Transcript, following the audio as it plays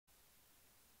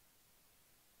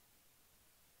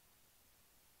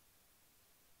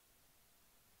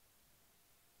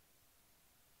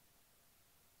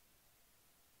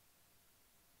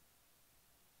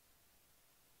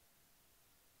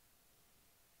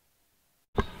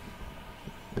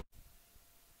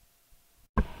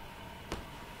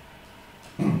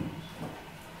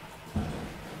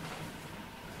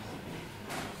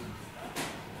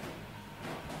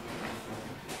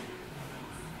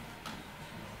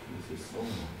you so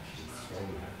much. It's very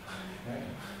okay.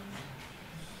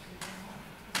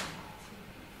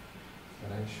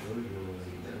 But I'm sure your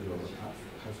app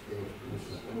has the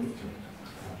pointer.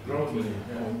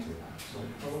 Pointer. So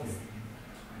probably.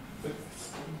 But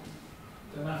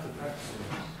don't have to practice it.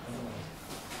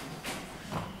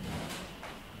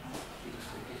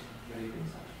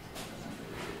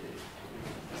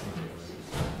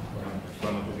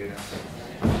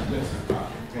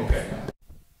 Okay.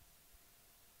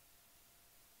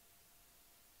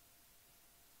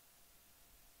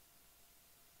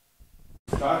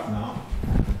 Start now.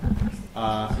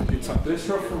 It's a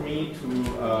pleasure for me to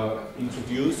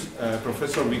introduce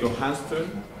Professor Viggo Hansreen,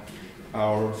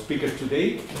 our speaker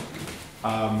today.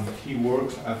 He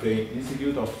works at the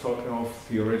Institute of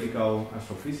Theoretical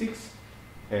Astrophysics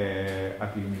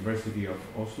at the University of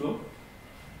Oslo.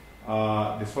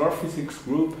 The Solar Physics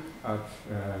Group at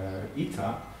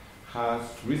ITA has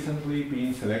recently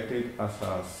been selected as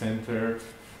a Center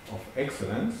of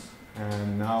Excellence,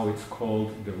 and now it's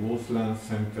called the Roseland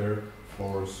Center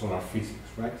for Solar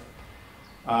Physics, right?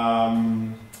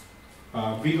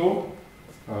 Viggo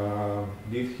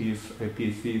did his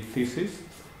PhD thesis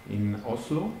in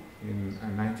Oslo in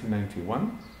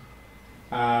 1991,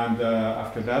 and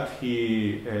after that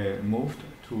he moved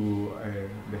to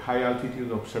the High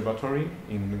Altitude Observatory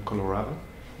in Colorado,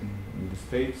 in the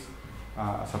States,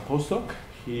 as a postdoc.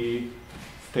 He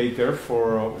stayed there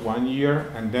for 1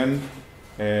 year, and then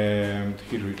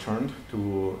he returned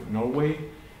to Norway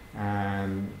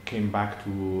and came back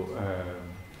to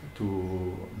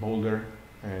Boulder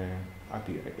at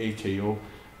the HAO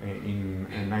in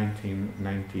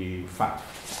 1995,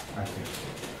 I think.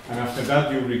 And after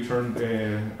that, you returned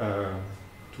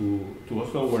to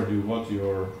Oslo, where you got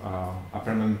your a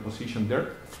permanent position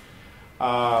there.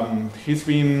 He's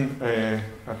been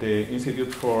at the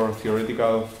Institute for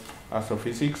Theoretical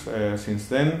Astrophysics since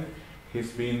then.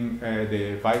 He's been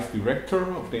the vice director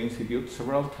of the Institute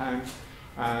several times,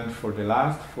 and for the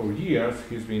last 4 years,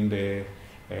 he's been the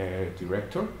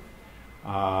director.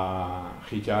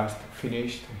 He just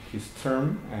finished his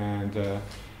term, and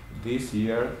this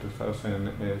year,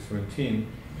 2017,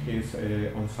 he's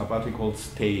on sabbatical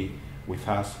stay with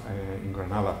us in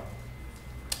Granada.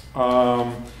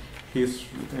 His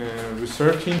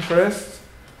research interests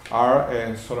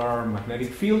are solar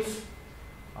magnetic fields,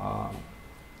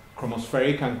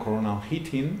 chromospheric and coronal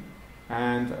heating,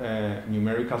 and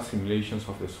numerical simulations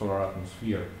of the solar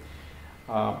atmosphere.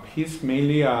 He's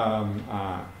mainly a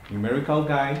numerical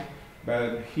guy,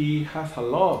 but he has a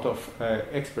lot of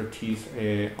expertise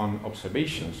on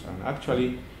observations, and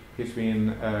actually he's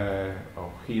been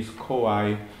he's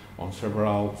co-I on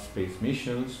several space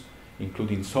missions,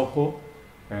 including SOHO,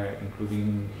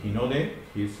 including Hinode.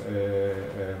 He's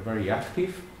very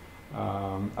active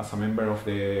as a member of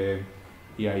the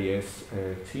EIS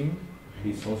team.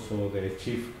 He's also the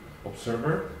chief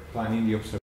observer, planning the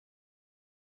observation.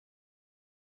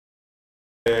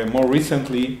 More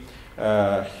recently,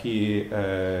 he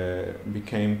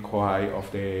became co-I of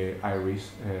the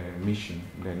IRIS mission,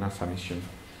 the NASA mission.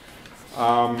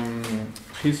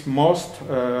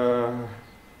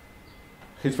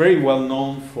 He's very well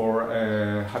known for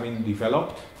having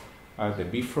developed the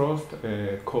Bifrost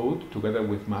code together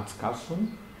with Mats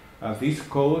Karlsson. This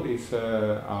code is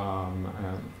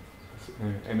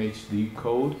MHD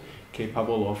code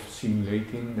capable of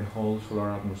simulating the whole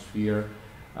solar atmosphere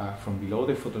from below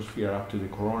the photosphere up to the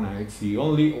corona. It's the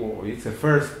only, or it's the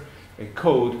first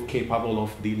code capable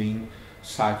of dealing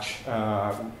such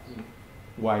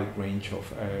wide range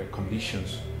of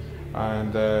conditions.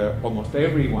 And almost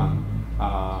everyone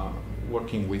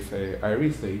working with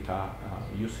IRIS data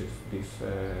uses these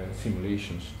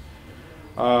simulations.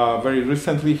 Very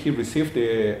recently, he received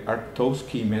the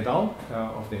Artowski Medal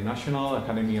of the National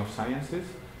Academy of Sciences,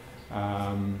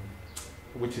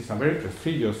 which is a very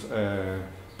prestigious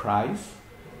prize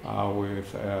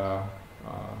with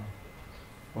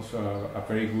also a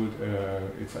very good,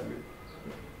 it's a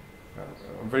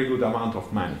very good amount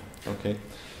of money. Okay,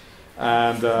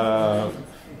 and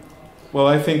well,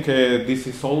 I think this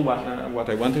is all what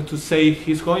I wanted to say.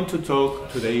 He's going to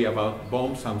talk today about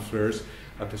bombs and flares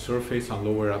at the surface and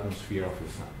lower atmosphere of the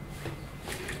Sun.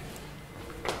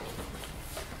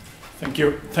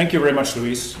 Thank you very much,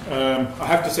 Luis. I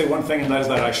have to say one thing, and that is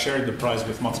that I shared the prize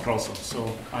with Mats Karlsson,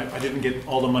 so I didn't get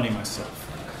all the money myself.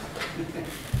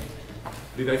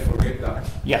 Did I forget that?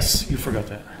 Yes, you forgot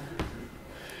that.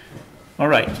 All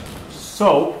right.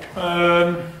 So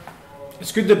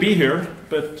it's good to be here,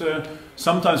 but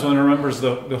sometimes one remembers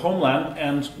the homeland,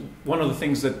 and one of the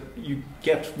things that you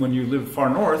get when you live far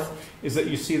north is that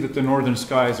you see that the northern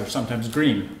skies are sometimes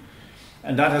green.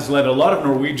 And that has led a lot of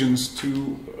Norwegians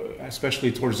to,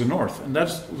 especially towards the north, and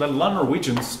that's led a lot of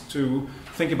Norwegians to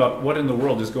think about what in the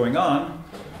world is going on.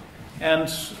 And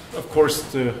of course,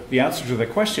 the answer to the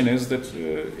question is that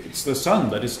it's the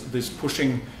sun that is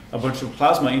pushing a bunch of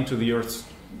plasma into the Earth's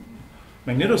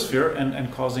magnetosphere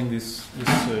and causing this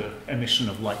emission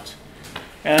of light.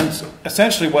 And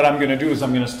essentially what I'm going to do is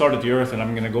I'm going to start at the Earth and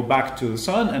I'm going to go back to the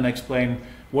sun and explain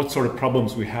what sort of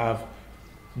problems we have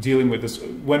dealing with this,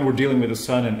 when we're dealing with the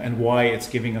sun, and why it's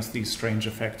giving us these strange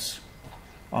effects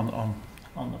on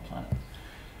the planet.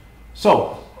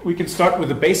 So we can start with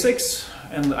the basics,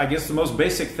 and I guess the most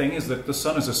basic thing is that the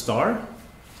sun is a star,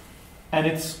 and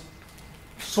it's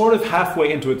sort of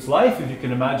halfway into its life. If you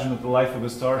can imagine that the life of a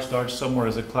star starts somewhere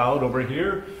as a cloud over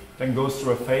here, then goes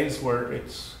through a phase where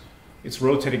it's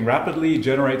rotating rapidly,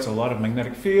 generates a lot of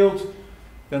magnetic field.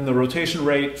 Then the rotation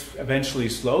rate eventually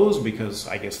slows because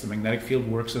I guess the magnetic field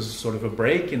works as a sort of a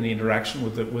brake in the interaction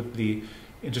with the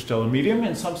interstellar medium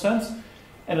in some sense.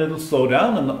 And it'll slow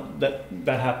down, and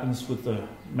that happens with the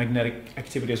magnetic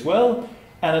activity as well.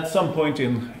 And at some point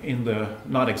in the,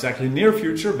 not exactly near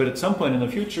future, but at some point in the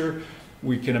future,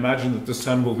 we can imagine that the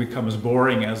sun will become as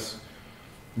boring as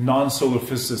non-solar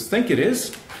physicists think it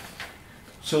is.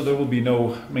 So there will be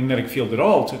no magnetic field at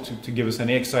all to give us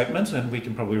any excitement, and we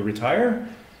can probably retire.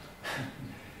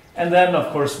 And then,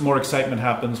 of course, more excitement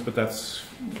happens, but that's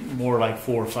more like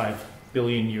 4 or 5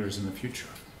 billion years in the future.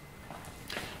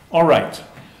 All right,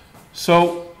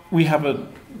 so we have a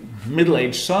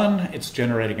middle-aged sun. It's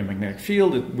generating a magnetic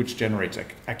field, which generates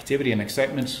activity and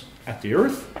excitement at the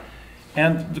Earth.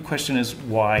 And the question is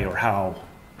why or how?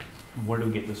 Where do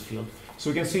we get this field?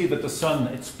 So we can see that the sun,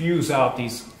 it spews out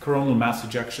these coronal mass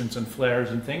ejections and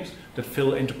flares and things that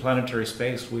fill interplanetary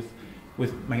space with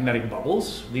magnetic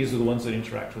bubbles. These are the ones that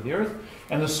interact with the Earth.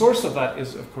 And the source of that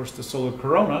is, of course, the solar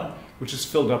corona, which is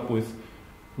filled up with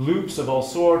loops of all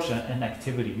sorts and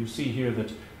activity. You see here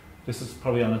that this is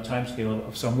probably on a time scale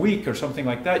of some week or something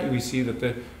like that. We see that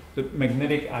the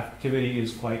magnetic activity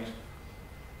is quite...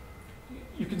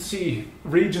 You can see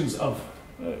regions of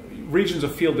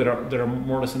field that are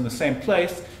more or less in the same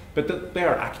place, but that they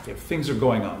are active. Things are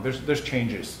going on. There's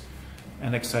changes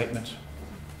and excitement.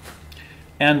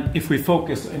 And if we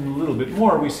focus in a little bit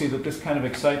more, we see that this kind of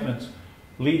excitement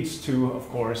leads to, of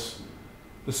course,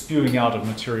 the spewing out of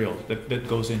material that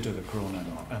goes into the corona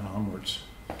and onwards.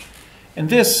 And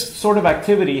this sort of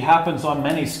activity happens on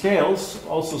many scales,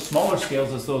 also smaller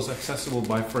scales as those accessible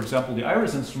by, for example, the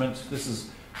IRIS instrument. This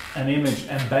is an image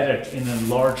embedded in a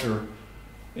larger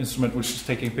instrument which is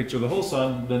taking a picture of the whole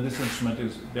sun. Then this instrument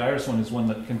is, the IRIS one is one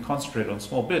that can concentrate on a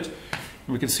small bit.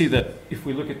 We can see that if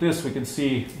we look at this, we can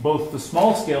see both the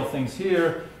small scale things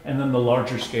here and then the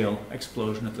larger scale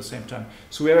explosion at the same time.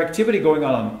 So we have activity going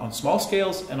on small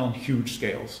scales and on huge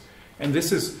scales. And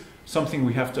this is something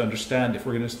we have to understand if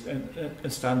we're going to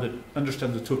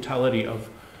understand the totality of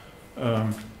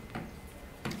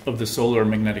the solar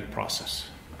magnetic process.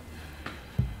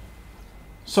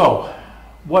 So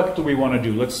what do we want to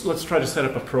do? Let's try to set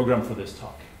up a program for this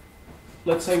talk.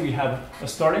 Let's say we have a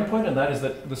starting point, and that is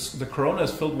that the corona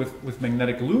is filled with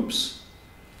magnetic loops.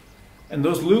 And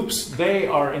those loops, they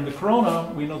are in the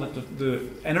corona. We know that the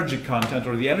energy content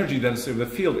or the energy density of the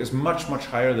field is much, much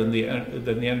higher than the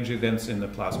energy density in the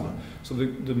plasma. So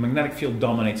the magnetic field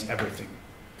dominates everything.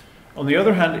 On the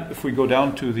other hand, if we go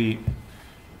down to the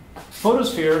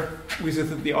photosphere, we see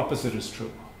that the opposite is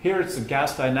true. Here it's the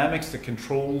gas dynamics that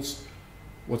controls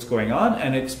what's going on,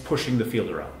 and it's pushing the field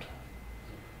around.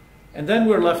 And then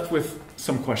we're left with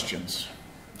some questions.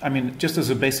 I mean, just as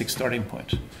a basic starting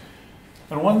point.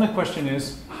 And one, the question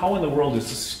is, how in the world is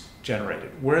this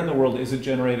generated? Where in the world is it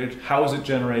generated? How is it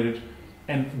generated?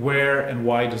 And where and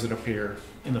why does it appear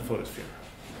in the photosphere?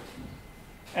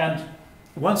 And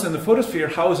once in the photosphere,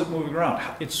 how is it moving around?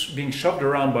 It's being shoved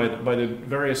around by the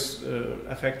various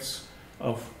effects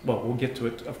of, well, we'll get to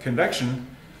it, of convection.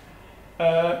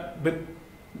 But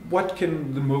what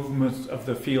can the movement of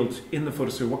the field in the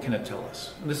photosphere, what can it tell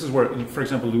us? And this is where, for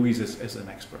example, Louise is an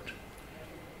expert.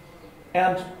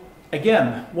 And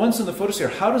again, once in the photosphere,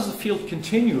 how does the field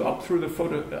continue up through the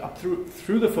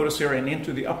photosphere and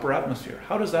into the upper atmosphere?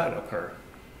 How does that occur?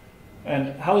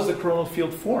 And how is the coronal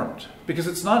field formed? Because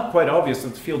it's not quite obvious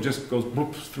that the field just goes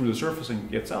boop through the surface and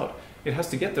gets out. It has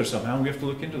to get there somehow, and we have to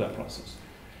look into that process.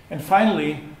 And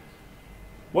finally,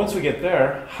 once we get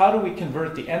there, how do we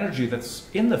convert the energy that's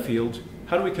in the field,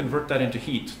 how do we convert that into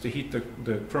heat, to heat the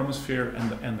chromosphere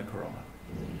and the corona?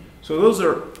 So those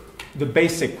are the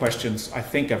basic questions. I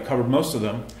think I've covered most of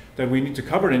them that we need to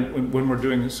cover when we're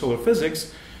doing solar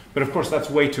physics, but of course that's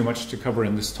way too much to cover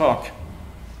in this talk.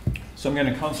 So I'm going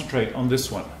to concentrate on this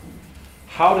one.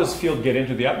 how does field get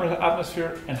into the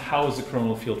atmosphere, and how is the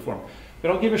coronal field formed.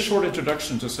 But I'll give a short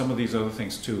introduction to some of these other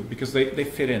things too, because they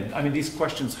fit in. I mean, these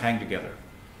questions hang together.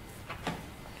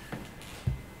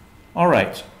 All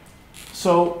right,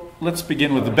 so let's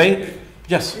begin with the base.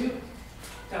 Yes? Can you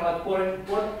tell us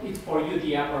what is for you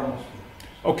the upper atmosphere?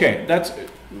 Okay, that's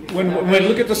when we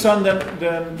look at the sun,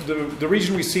 then the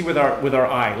region we see with our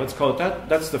eye, let's call it that,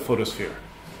 that's the photosphere,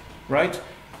 right?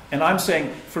 And I'm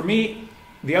saying, for me,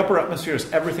 the upper atmosphere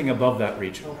is everything above that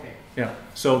region. Okay. Yeah,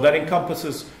 so that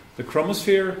encompasses the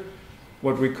chromosphere,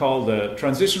 what we call the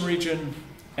transition region,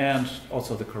 and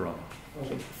also the corona. Okay.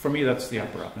 So for me, that's the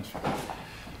upper atmosphere.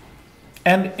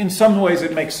 And in some ways,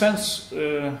 it makes sense.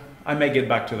 I may get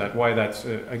back to that, why that's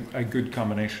a good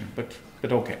combination, but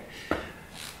okay.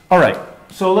 All right,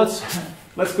 so let's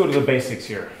go to the basics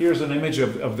here. Here's an image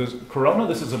of the corona.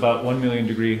 This is about 1 million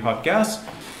degree hot gas.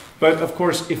 But of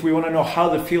course, if we want to know how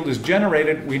the field is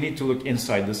generated, we need to look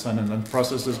inside the sun and the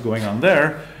processes going on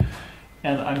there.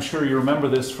 And I'm sure you remember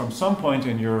this from some point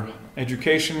in your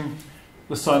education.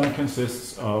 The sun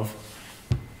consists of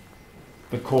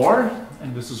the core,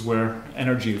 and this is where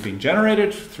energy is being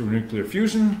generated through nuclear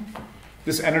fusion.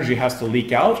 This energy has to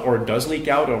leak out, or it does leak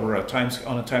out over on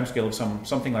a time scale of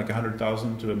something like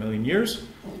 100,000 to 1 million years.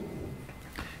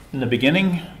 In the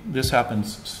beginning, this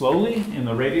happens slowly in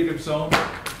the radiative zone,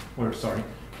 where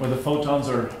the photons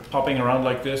are popping around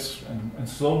like this and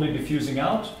slowly diffusing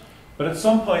out. But at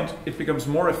some point, it becomes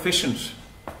more efficient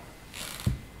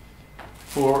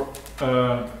for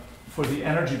the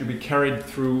energy to be carried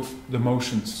through the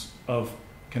motions of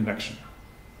convection.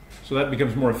 So that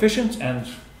becomes more efficient, and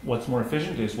what's more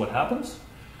efficient is what happens.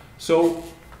 So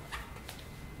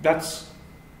that's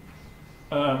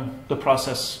the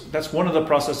process. That's one of the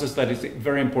processes that is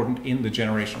very important in the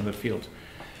generation of the field.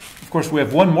 Of course, we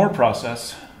have one more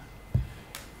process,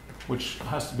 which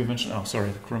has to be mentioned. Oh, sorry,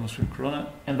 the chromosphere corona,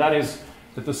 and that is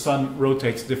that the sun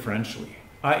rotates differentially,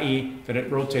 i.e., that it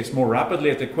rotates more rapidly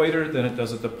at the equator than it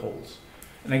does at the poles.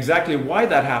 And exactly why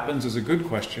that happens is a good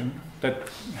question that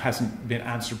hasn't been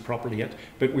answered properly yet,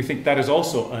 but we think that is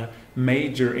also a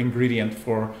major ingredient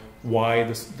for why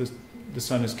the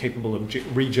sun is capable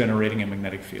of regenerating a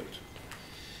magnetic field.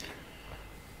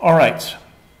 All right.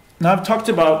 Now I've talked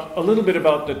about a little bit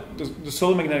about the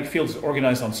solar magnetic field is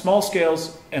organized on small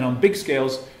scales and on big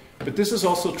scales, but this is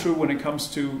also true when it comes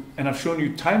to, and I've shown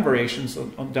you time variations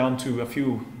down to a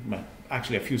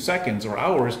few seconds or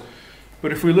hours,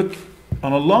 but if we look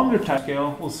on a longer time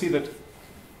scale, we'll see that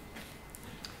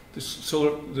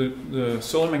the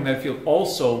solar magnetic field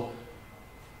also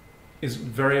is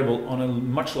variable on a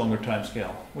much longer time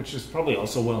scale, which is probably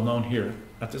also well known here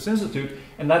at this institute,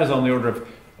 and that is on the order of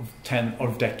 10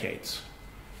 or decades.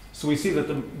 So we see that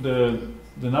the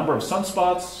number of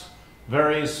sunspots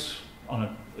varies on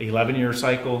an 11-year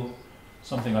cycle,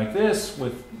 something like this,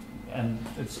 and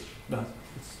it's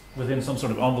within some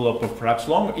sort of envelope of perhaps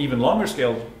even longer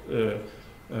scale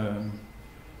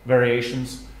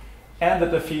variations, and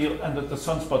that the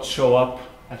sunspots show up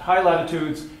at high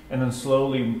latitudes and then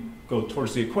slowly go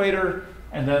towards the equator,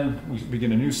 and then we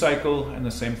begin a new cycle, and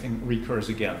the same thing recurs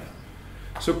again.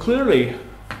 So clearly,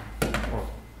 or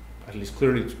at least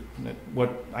clearly,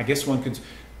 what I guess one could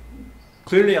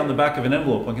clearly on the back of an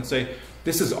envelope, one can say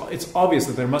it's obvious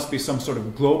that there must be some sort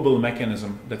of global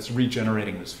mechanism that's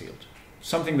regenerating this field.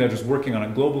 Something that is working on a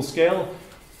global scale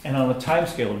and on a time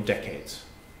scale of decades.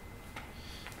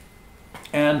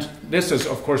 And this has,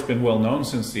 of course, been well known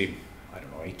since the,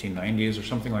 1890s or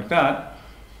something like that.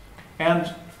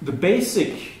 And the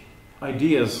basic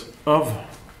ideas of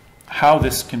how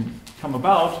this can come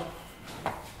about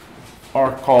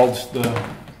are called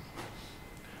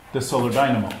the solar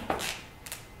dynamo.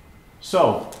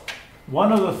 So,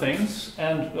 one of the things,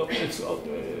 and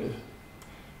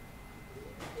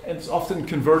it's often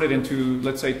converted into,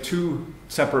 let's say, two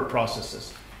separate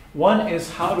processes. One is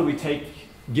how do we take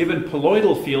given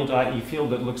poloidal field, i.e.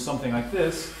 field that looks something like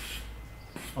this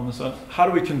on the sun, how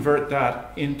do we convert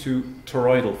that into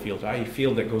toroidal field, i.e.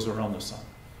 field that goes around the sun?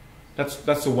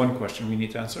 That's the one question we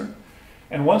need to answer.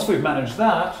 And once we've managed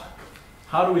that,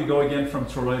 how do we go again from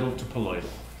toroidal to poloidal?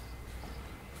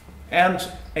 And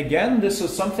again, this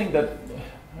is something that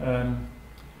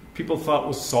people thought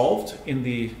was solved in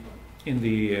the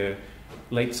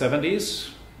late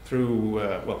 70s through,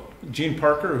 Gene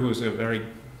Parker, who is a very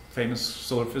famous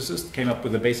solar physicist, came up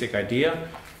with a basic idea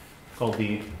called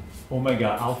the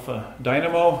omega alpha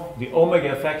dynamo. The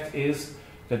omega effect is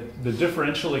that the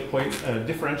differential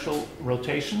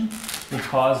rotation will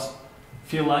cause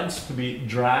field lines to be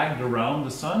dragged around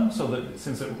the sun, so that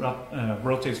since it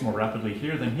rotates more rapidly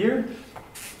here than here,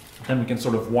 Then we can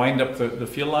sort of wind up the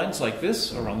field lines like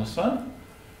this around the sun.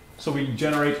 So we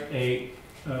generate a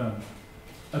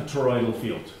toroidal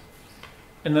field.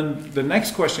 And then the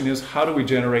next question is, how do we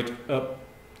generate a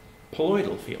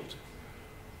poloidal field?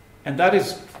 And that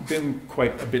has been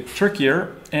quite a bit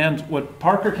trickier. And what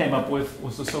Parker came up with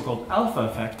was the so-called alpha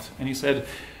effect. And he said,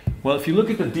 well, if you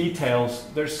look at the details,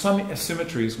 there's some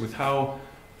asymmetries with how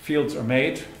fields are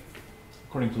made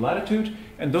according to latitude.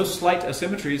 And those slight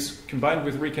asymmetries combined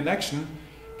with reconnection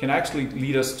can actually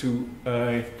lead us to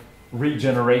a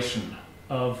regeneration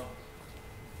of,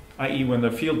 i.e. when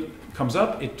the field comes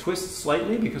up, it twists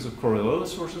slightly because of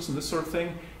Coriolis forces and this sort of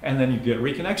thing, and then you get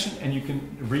reconnection and you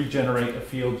can regenerate a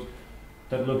field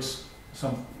that looks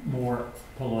some more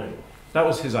poloidal. That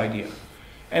was his idea.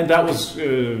 And that was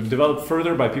developed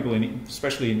further by people,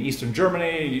 especially in Eastern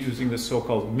Germany, using this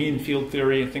so-called mean field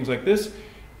theory and things like this.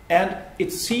 And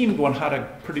it seemed one had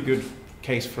a pretty good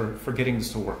case for getting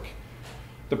this to work.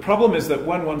 The problem is that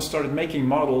when one started making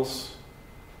models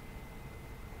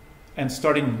and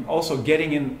starting also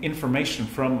getting in information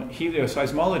from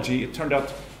helioseismology, it turned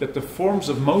out that the forms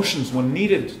of motions one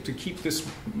needed to keep this,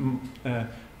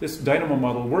 this dynamo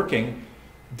model working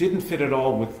didn't fit at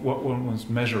all with what one was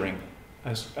measuring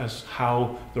as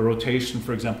how the rotation,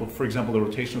 for example, the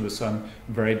rotation of the sun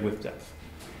varied with depth.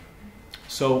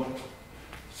 So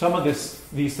some of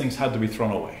these things had to be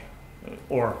thrown away,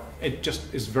 or it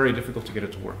just is very difficult to get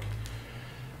it to work.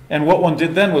 And what one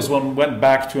did then was one went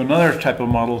back to another type of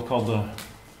model called the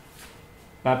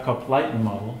Babcock-Leighton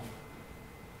model.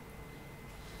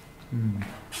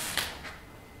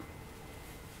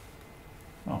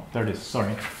 Oh, there it is,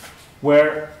 sorry.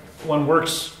 Where one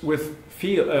works with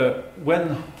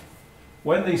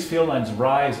when these field lines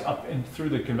rise up in through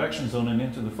the convection zone and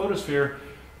into the photosphere,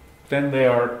 then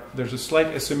there's a slight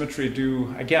asymmetry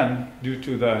due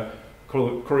to the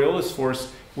Coriolis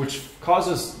force, which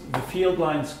causes the field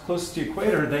lines closest to the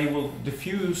equator. They will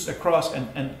diffuse across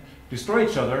and destroy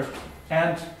each other,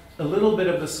 and a little bit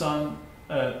of the sun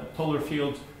polar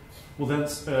field will then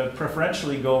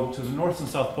preferentially go to the north and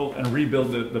south pole and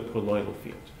rebuild the poloidal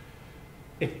field.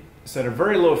 It's at a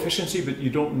very low efficiency, but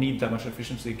you don't need that much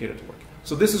efficiency to get it to work.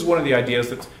 So this is one of the ideas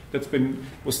that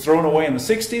was thrown away in the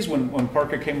 60s when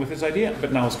Parker came with his idea,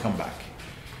 but now has come back.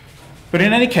 But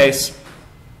in any case,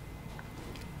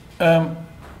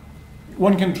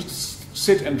 one can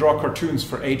sit and draw cartoons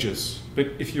for ages, but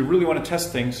if you really want to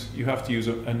test things, you have to use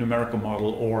a numerical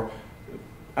model or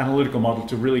analytical model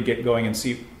to really get going and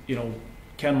see,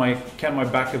 can my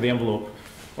back of the envelope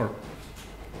or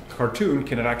cartoon,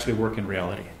 can it actually work in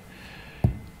reality?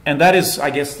 And that is,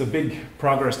 I guess, the big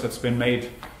progress that's been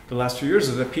made the last few years,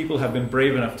 is that people have been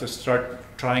brave enough to start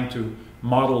trying to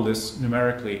model this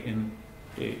numerically in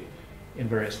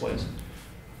various ways.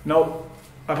 Now,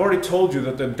 I've already told you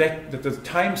that the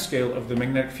time scale of the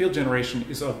magnetic field generation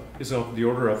is of the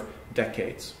order of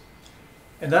decades.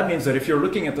 And that means that if you're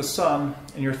looking at the sun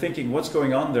and you're thinking what's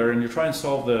going on there, and you're trying to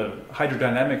solve the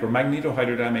hydrodynamic or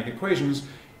magnetohydrodynamic equations,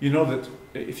 you know that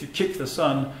if you kick the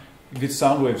sun, you get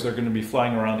sound waves that are going to be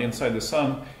flying around inside the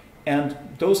sun, and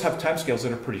those have timescales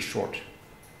that are pretty short.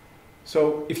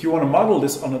 So if you want to model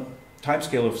this on a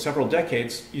timescale of several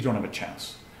decades, you don't have a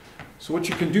chance. So what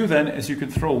you can do then is you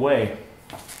can throw away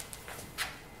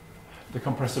the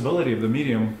compressibility of the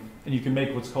medium, and you can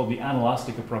make what's called the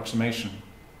anelastic approximation.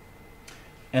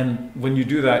 And when you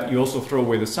do that, you also throw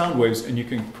away the sound waves, and you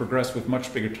can progress with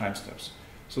much bigger time steps.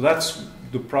 So that's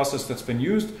the process that's been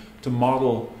used to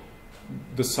model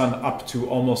the sun up to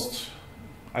almost,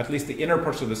 at least the inner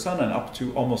parts of the sun, and up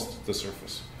to almost the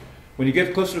surface. When you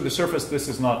get closer to the surface, this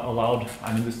is not allowed.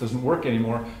 I mean, this doesn't work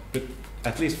anymore, but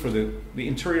at least for the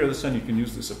interior of the sun, you can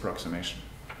use this approximation.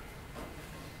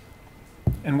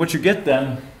 And what you get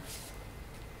then,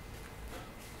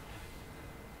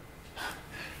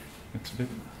 it's a bit,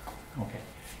 okay,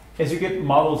 as you get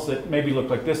models that maybe look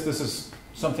like this. This is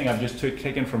something I've just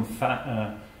taken from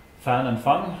Fan and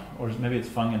Fung, or maybe it's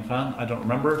Fung and Fan, I don't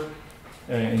remember,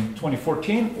 in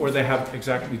 2014, where they have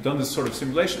exactly done this sort of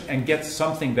simulation and get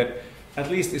something that at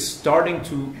least is starting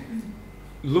to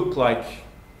look like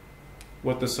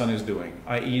what the sun is doing,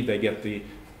 i.e. they get the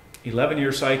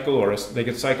 11-year cycle, or they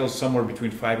get cycles somewhere between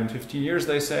 5 and 15 years,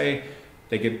 they say.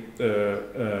 They get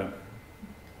the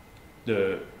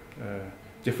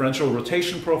differential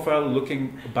rotation profile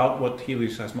looking about what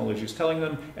helioseismology is telling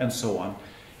them, and so on.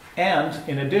 And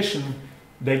in addition,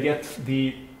 they get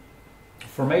the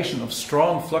formation of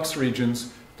strong flux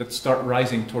regions that start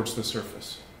rising towards the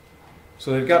surface.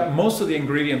 So they've got most of the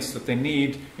ingredients that they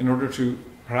need in order to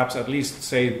perhaps at least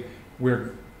say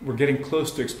we're getting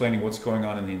close to explaining what's going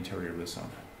on in the interior of the sun.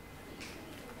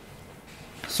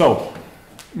 So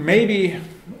maybe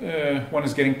one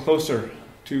is getting closer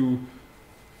to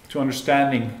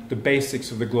understanding the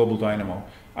basics of the global dynamo.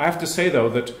 I have to say, though,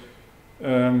 that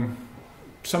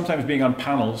sometimes being on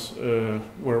panels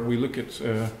where we look at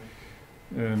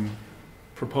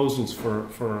proposals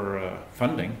for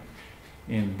funding,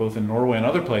 both in Norway and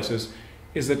other places,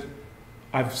 is that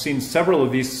I've seen several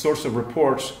of these sorts of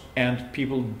reports, and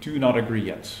people do not agree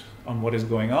yet on what is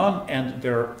going on, and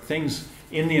there are things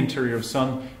in the interior of the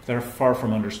Sun that are far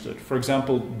from understood. For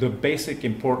example, the basic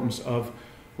importance of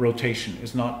rotation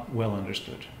is not well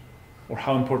understood, or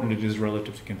how important it is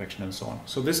relative to convection and so on.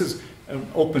 So this is an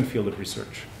open field of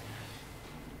research.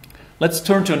 Let's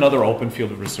turn to another open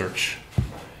field of research.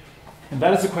 And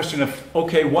that is the question of,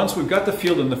 okay, once we've got the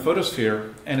field in the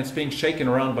photosphere and it's being shaken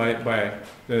around by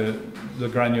the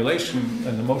granulation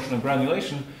and the motion of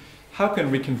granulation, how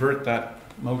can we convert that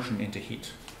motion into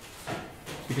heat?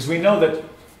 Because we know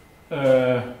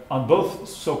that on both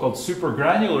so-called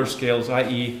supergranular scales,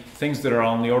 i.e. things that are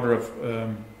on the order of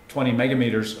 20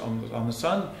 megameters on the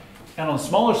Sun, and on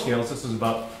smaller scales, this is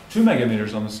about 2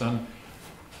 megameters on the Sun,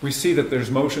 we see that there's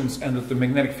motions and that the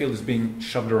magnetic field is being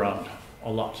shoved around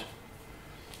a lot.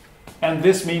 And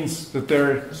this means that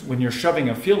when you're shoving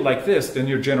a field like this, then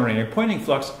you're generating a Poynting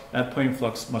flux. That Poynting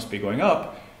flux must be going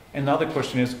up. And now the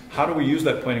question is, how do we use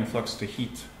that Poynting flux to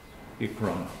heat the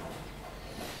corona?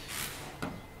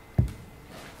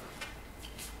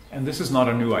 And this is not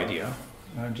a new idea.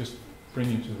 I'll just bring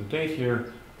you to the date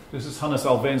here. This is Hannes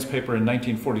Alfvén's paper in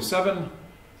 1947,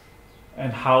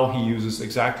 and how he uses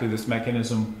exactly this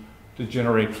mechanism to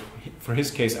generate, for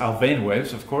his case, Alfvén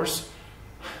waves, of course,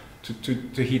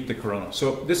 to heat the corona.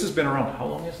 So this has been around, how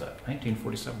long is that?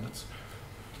 1947, that's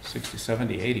 60,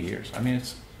 70, 80 years. I mean,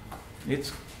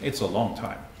 it's a long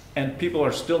time. And people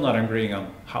are still not agreeing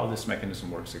on how this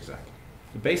mechanism works exactly.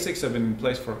 The basics have been in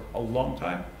place for a long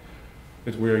time,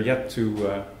 but we're yet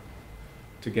to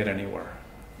get anywhere,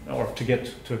 or to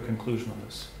get to a conclusion on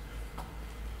this.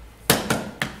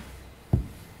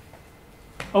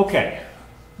 Okay,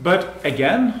 but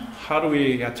again, how do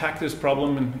we attack this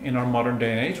problem in our modern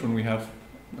day and age when we have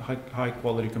high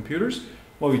quality computers?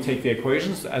 Well, we take the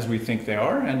equations as we think they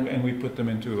are, and we put them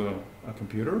into a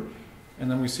computer, and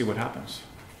then we see what happens.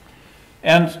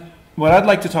 And what I'd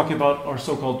like to talk about are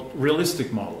so-called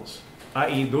realistic models,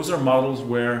 i.e. those are models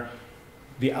where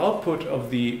the output of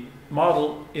the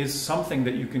model is something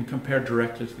that you can compare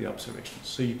directly to the observations.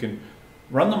 So you can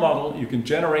run the model, you can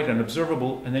generate an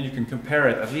observable, and then you can compare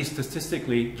it, at least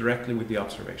statistically, directly with the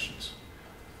observations.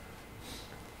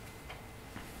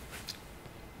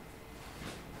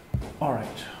 All right.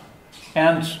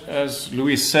 And as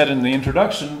Luis said in the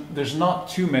introduction, there's not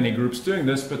too many groups doing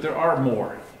this, but there are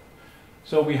more.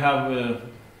 So we have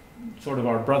sort of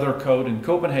our brother code in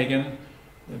Copenhagen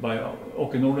by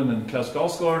Åke Norden and Klaus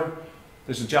Dalsgaard.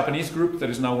 There's a Japanese group that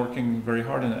is now working very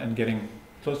hard and getting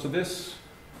close to this.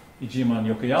 Ijima and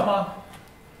Yokoyama,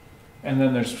 and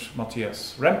then there's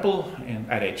Matthias Rempel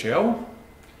at HAO,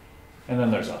 and then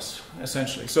there's us,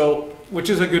 essentially. So, which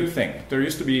is a good thing. There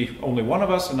used to be only one of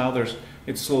us, and now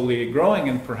it's slowly growing,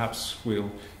 and perhaps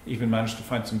we'll even manage to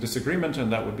find some disagreement,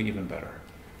 and that would be even better,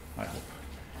 I hope.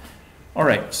 All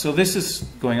right, so this is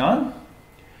going on.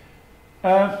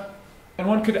 And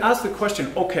one could ask the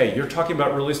question, okay, you're talking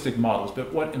about realistic models,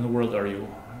 but what in the world are you?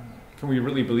 Can we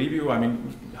really believe you? I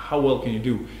mean, how well can you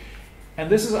do? And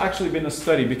this has actually been a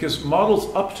study, because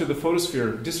models up to the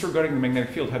photosphere, disregarding the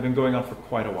magnetic field, have been going on for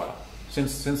quite a while,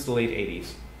 since the late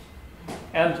 80s.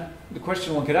 And the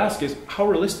question one could ask is, how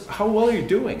well are you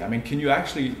doing? I mean, can you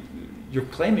actually, you're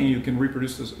claiming you can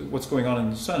reproduce what's going on in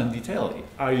the Sun in detail.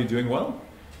 Are you doing well?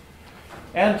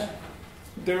 And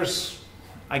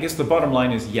I guess the bottom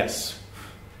line is yes,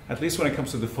 at least when it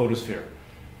comes to the photosphere.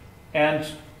 And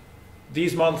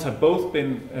these models have both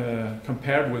been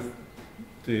compared with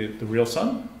the real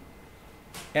Sun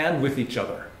and with each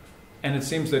other. And it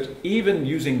seems that even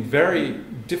using very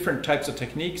different types of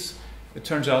techniques, it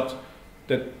turns out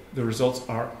that the results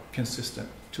are consistent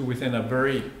to within a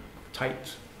very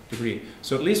tight degree.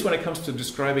 So at least when it comes to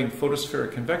describing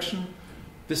photospheric convection,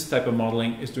 this type of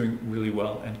modeling is doing really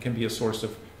well and can be a source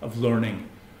of learning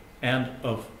and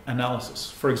of analysis.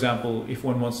 For example, if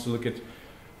one wants to look at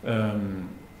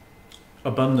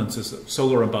abundances,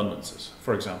 solar abundances,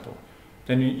 for example,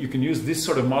 then you can use these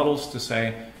sort of models to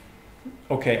say,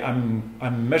 okay,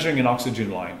 I'm measuring an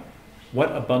oxygen line.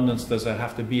 What abundance does that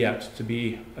have to be at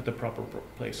the proper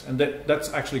place? And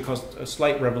that's actually caused a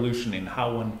slight revolution in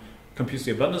how one computes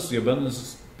the abundance. The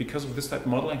abundances, because of this type of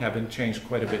modeling, have been changed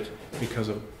quite a bit because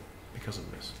of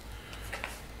this.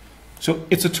 So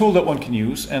it's a tool that one can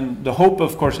use, and the hope,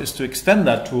 of course, is to extend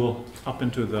that tool up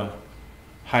into the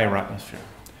higher atmosphere.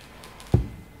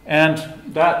 And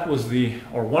that was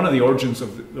one of the origins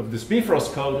of this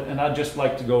Bifrost code, and I'd just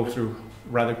like to go through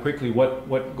rather quickly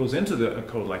what goes into a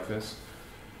code like this.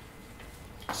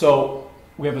 So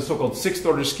we have a so-called sixth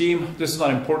order scheme. This is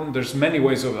not important. There's many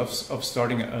ways of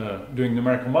starting doing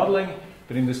numerical modeling,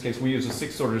 but in this case we use a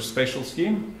sixth order spatial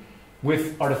scheme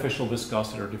with artificial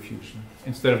viscosity or diffusion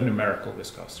instead of numerical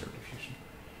viscosity or diffusion.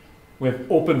 We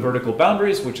have open vertical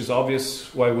boundaries, which is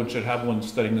obvious why one should have one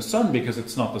studying the sun, because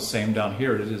it's not the same down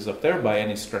here as it is up there by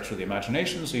any stretch of the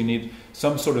imagination. So you need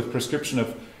some sort of prescription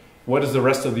of what does the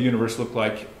rest of the universe look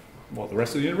like, well, the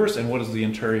rest of the universe, and what does the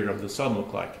interior of the sun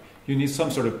look like. You need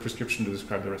some sort of prescription to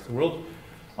describe the rest of the world.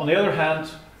 On the other hand,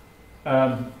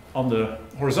 on the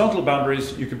horizontal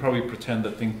boundaries, you could probably pretend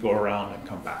that things go around and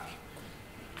come back.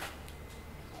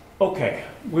 Okay,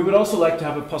 we would also like to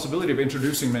have a possibility of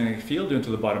introducing magnetic field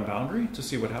into the bottom boundary to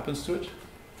see what happens to it.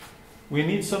 We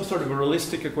need some sort of a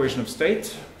realistic equation of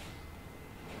state,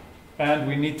 and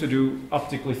we need to do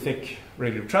optically thick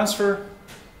radiative transfer,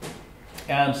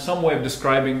 and some way of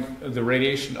describing the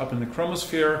radiation up in the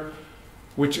chromosphere,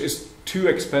 which is too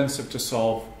expensive to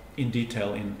solve in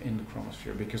detail in the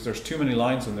chromosphere, because there's too many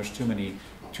lines and there's too many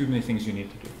things you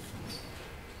need to do.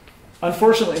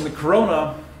 Unfortunately, in the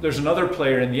corona, there's another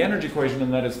player in the energy equation,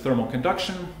 and that is thermal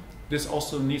conduction. This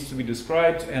also needs to be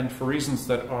described, and for reasons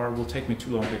that will take me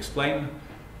too long to explain,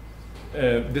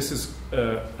 this is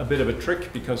a bit of a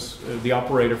trick, because the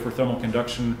operator for thermal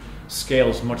conduction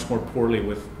scales much more poorly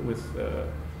with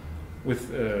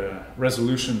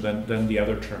resolution than the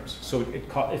other terms. So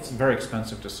it's very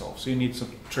expensive to solve. So you need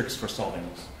some tricks for solving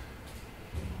this.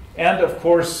 And of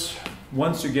course,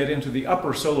 once you get into the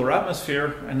upper solar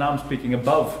atmosphere, and now I'm speaking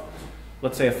above,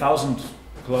 let's say 1,000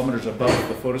 kilometers above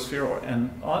the photosphere and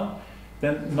on,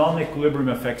 then non-equilibrium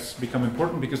effects become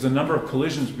important, because the number of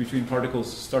collisions between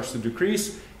particles starts to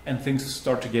decrease and things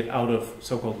start to get out of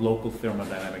so-called local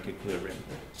thermodynamic equilibrium.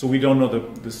 So we don't know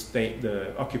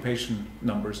the occupation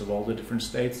numbers of all the different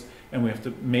states, and we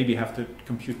maybe have to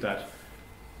compute that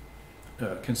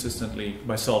consistently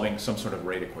by solving some sort of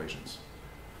rate equations.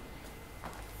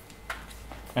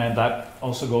 And that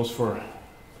also goes for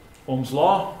Ohm's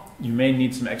law. You may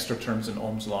need some extra terms in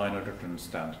Ohm's law in order to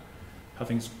understand how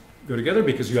things go together,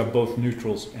 because you have both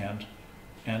neutrals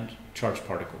and charged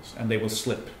particles, and they will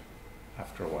slip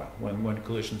after a while when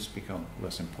collisions become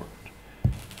less important.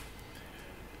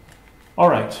 All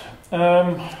right.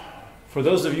 For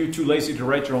those of you too lazy to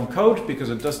write your own code, because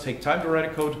it does take time to write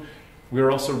a code,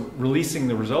 we're also releasing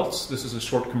the results. This is a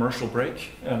short commercial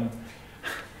break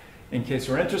in case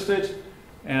you're interested.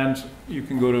 And you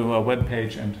can go to a web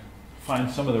page and find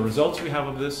some of the results we have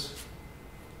of this.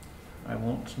 I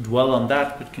won't dwell on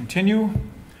that, but continue.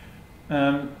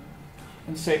 And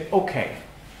say, okay,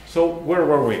 so where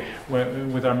were we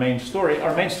with our main story?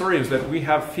 Our main story is that we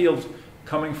have field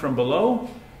coming from below,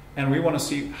 and we want to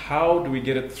see how do we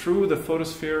get it through the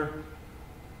photosphere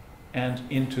and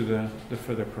into the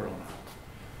further corona.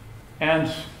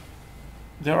 And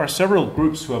there are several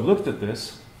groups who have looked at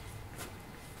this.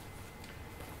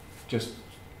 Just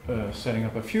setting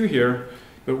up a few here.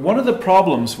 But one of the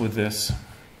problems with this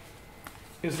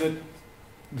is that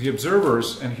the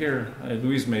observers, and here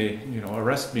Louise may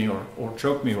arrest me or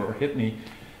choke me or hit me,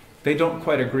 they don't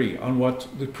quite agree on what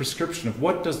the prescription of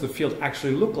what does the field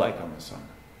actually look like on the sun.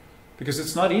 Because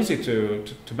it's not easy to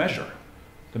measure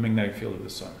the magnetic field of the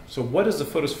sun. So what does the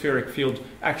photospheric field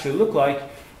actually look like?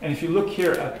 And if you look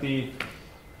here at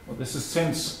well, this is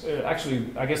since, actually,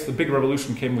 I guess the big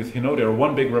revolution came with Hinode, or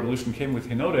one big revolution came with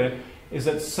Hinode, is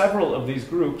that several of these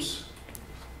groups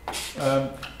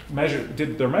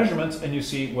did their measurements, and you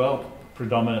see, well,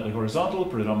 predominantly horizontal,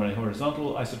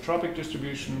 isotropic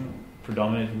distribution,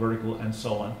 predominantly vertical, and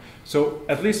so on. So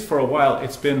at least for a while,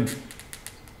 it's been,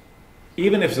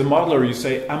 even if the modeler, you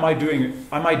say, am I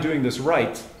doing this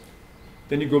right?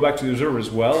 Then you go back to the observers,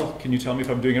 well, can you tell me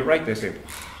if I'm doing it right? They say,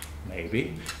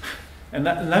 maybe. And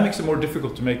that makes it more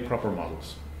difficult to make proper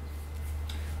models.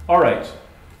 All right,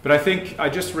 but I think I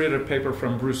just read a paper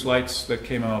from Bruce Lights that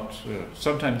came out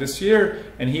sometime this year,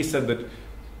 and he said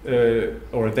that,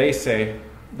 or they say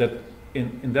that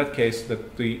in that case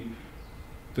that the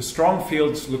strong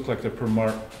fields look like they're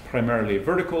primarily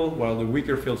vertical, while the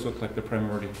weaker fields look like they're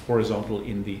primarily horizontal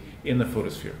in the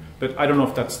photosphere. But I don't know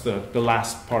if that's the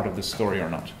last part of the story or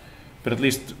not. But at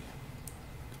least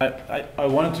I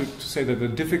wanted to say that the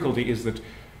difficulty is that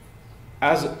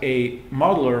as a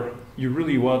modeler, you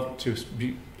really want to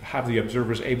have the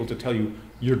observers able to tell you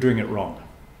you're doing it wrong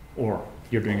or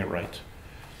you're doing it right.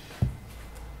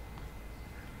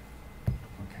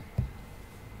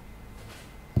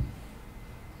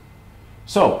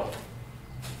 So,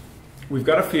 we've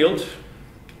got a field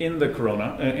in the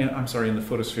corona, in the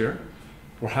photosphere.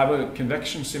 We'll have a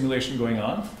convection simulation going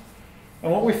on.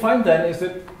 And what we find then is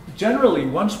that generally,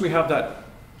 once we have that,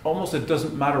 almost it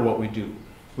doesn't matter what we do.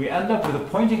 We end up with a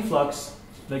Poynting flux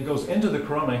that goes into the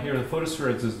corona. Here, the photosphere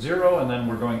is at 0, and then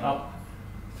we're going up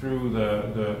through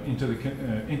into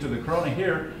the corona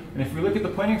here. And if we look at the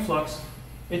Poynting flux,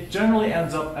 it generally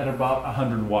ends up at about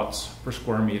 100 watts per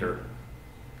square meter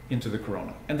into the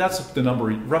corona. And that's the number,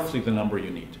 roughly the number you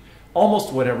need.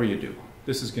 Almost whatever you do,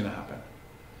 this is going to happen.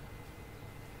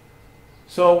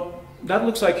 So that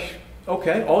looks like,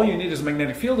 okay, all you need is a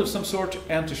magnetic field of some sort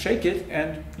and to shake it,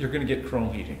 and you're going to get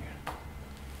coronal heating.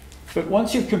 But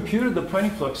once you've computed the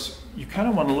Poynting flux, you kind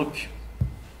of want to look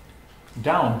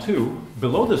down too,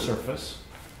 below the surface.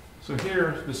 So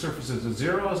here the surface is at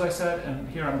 0, as I said, and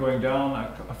here I'm going down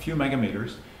a few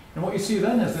megameters. And what you see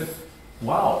then is that,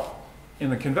 wow, in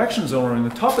the convection zone, or in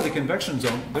the top of the convection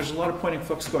zone, there's a lot of Poynting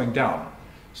flux going down.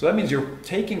 So that means you're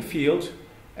taking field,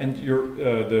 and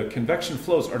the convection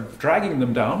flows are dragging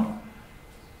them down,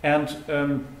 and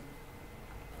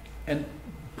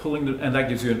pulling them, and that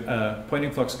gives you a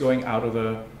Poynting flux going out of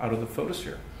the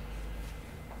photosphere.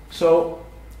 So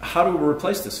how do we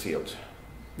replace this field?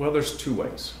 Well, there's two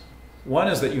ways. One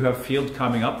is that you have field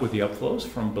coming up with the upflows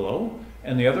from below,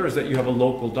 and the other is that you have a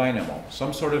local dynamo,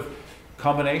 some sort of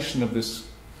combination of this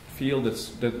field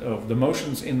of the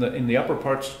motions in the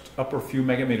upper few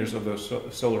megameters of the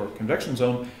solar convection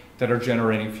zone that are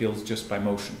generating fields just by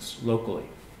motions locally.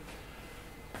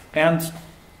 And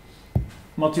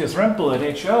Matthias Rempel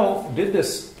at HO did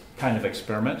this kind of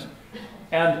experiment,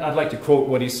 and I'd like to quote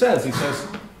what he says. He says,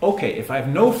 okay, if I have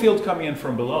no field coming in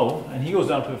from below, and he goes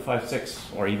down to 5,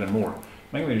 6, or even more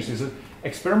megameters, he says,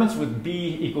 experiments with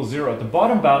B equals 0 at the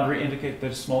bottom boundary indicate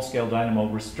that a small-scale dynamo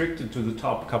restricted to the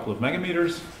top couple of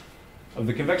megameters of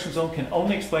the convection zone can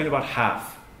only explain about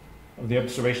half of the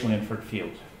observational inferred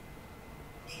field.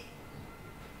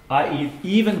 I.e.,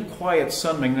 even quiet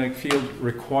sun magnetic field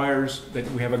requires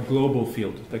that we have a global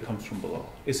field that comes from below,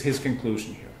 is his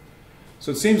conclusion here.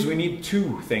 So it seems we need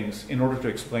two things in order to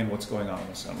explain what's going on in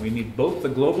the sun. We need both the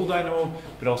global dynamo,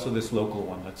 but also this local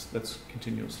one that's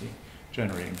continuously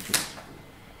generating field.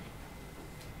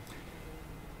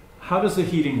 How does the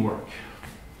heating work?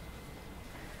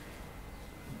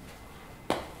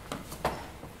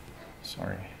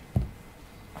 Sorry.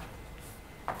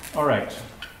 All right.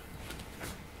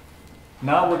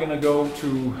 Now we're going to go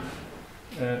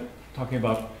to talking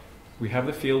about, we have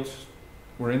the field,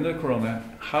 we're in the corona.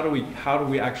 How do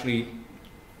we actually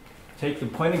take the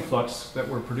Poynting flux that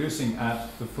we're producing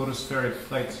at the photospheric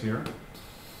plates here?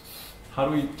 How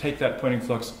do we take that Poynting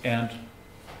flux and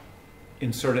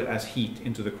insert it as heat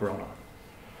into the corona?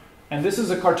 And this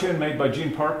is a cartoon made by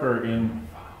Gene Parker in,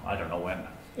 I don't know when.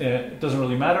 It doesn't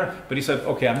really matter, but he said,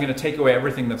 okay, I'm going to take away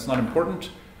everything that's not important,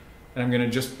 and I'm going to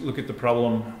just look at the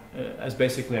problem as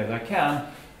basically as I can.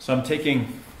 So I'm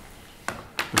taking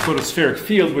the photospheric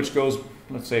field, which goes,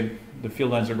 let's say the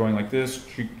field lines are going like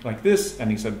this,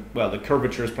 and he said, well, the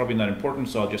curvature is probably not important,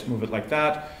 so I'll just move it like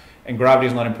that. And gravity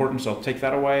is not important, so I'll take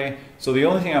that away. So the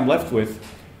only thing I'm left with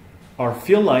are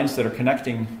field lines that are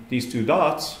connecting these two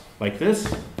dots, like this.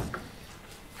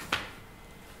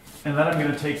 And then I'm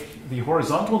going to take the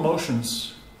horizontal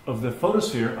motions of the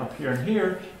photosphere up here and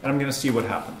here, and I'm going to see what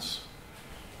happens.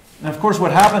 And of course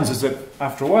what happens is that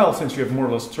after a while, since you have more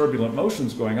or less turbulent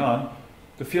motions going on,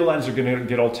 the field lines are going to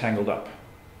get all tangled up.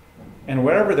 And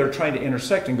wherever they're trying to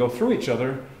intersect and go through each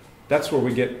other, that's where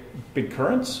we get big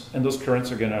currents, and those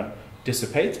currents are going to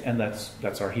dissipate, and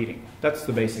that's our heating. That's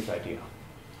the basic idea.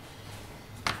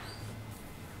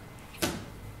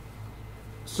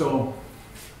 So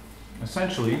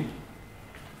essentially,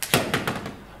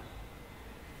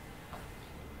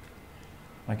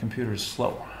 my computer is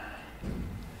slow.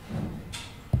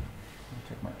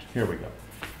 Here we go.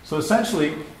 So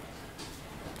essentially,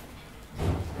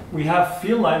 we have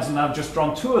field lines, and I've just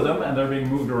drawn two of them, and they're being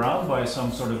moved around by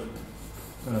some sort of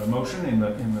motion in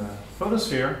the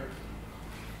photosphere.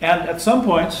 And at some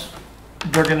point,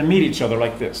 they're going to meet each other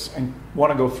like this and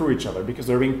want to go through each other because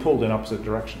they're being pulled in opposite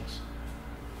directions.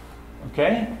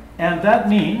 Okay? And that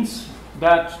means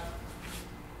that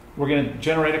we're going to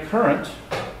generate a current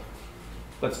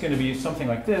that's going to be something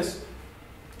like this.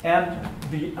 And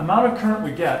the amount of current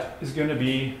we get is going to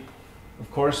be, of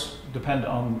course, depend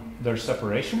on their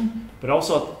separation, but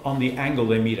also on the angle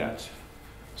they meet at.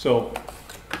 So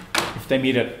if they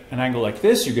meet at an angle like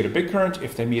this, you get a big current.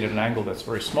 If they meet at an angle that's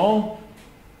very small,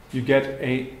 you get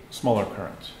a smaller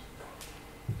current.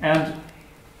 And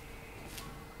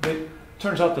it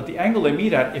turns out that the angle they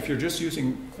meet at, if you're just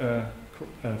using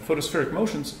photospheric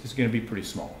motions is going to be pretty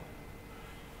small.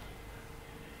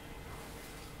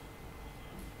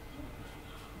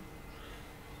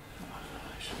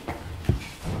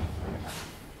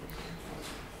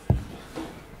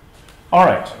 All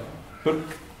right, but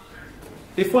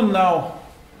if one now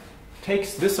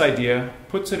takes this idea,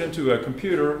 puts it into a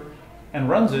computer, and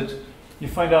runs it, you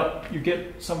find out you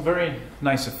get some very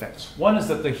nice effects. One is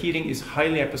that the heating is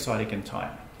highly episodic in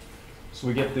time. So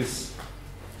we get this,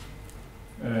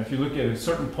 if you look at a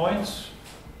certain point,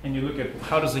 and you look at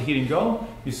how does the heating go,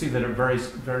 you see that it varies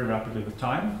very rapidly with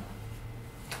time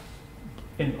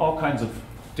in all kinds of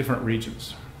different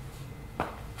regions.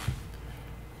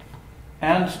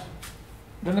 And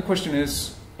then the question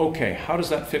is, okay, how does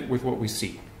that fit with what we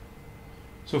see?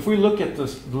 So if we look at the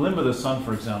limb of the sun,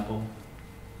 for example,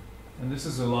 and this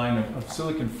is a line of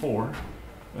silicon-4,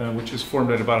 which is formed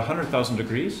at about 100,000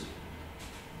 degrees,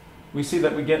 we see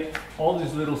that we get all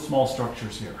these little small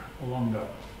structures here along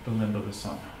the limb of the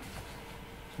sun.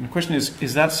 And the question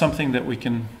is that something that we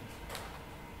can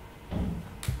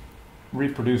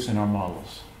reproduce in our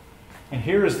models? And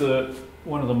here is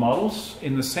one of the models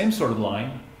in the same sort of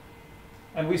line.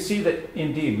 And we see that,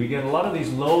 indeed, we get a lot of these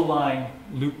low-lying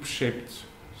loop-shaped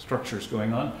structures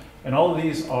going on. And all of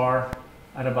these are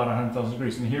at about 100,000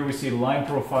 degrees. And here we see the line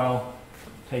profile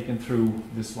taken through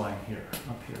this line here,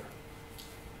 up here.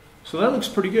 So that looks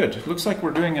pretty good. It looks like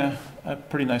we're doing a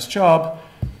pretty nice job.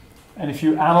 And if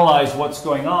you analyze what's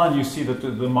going on, you see that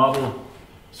the model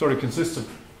sort of consists of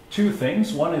two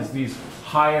things. One is these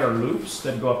higher loops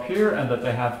that go up here, and that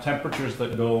they have temperatures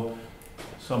that go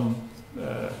some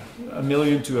a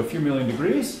million to a few million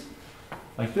degrees,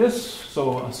 like this,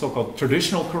 so a so-called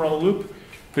traditional coronal loop.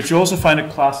 But you also find a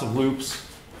class of loops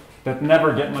that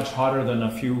never get much hotter than a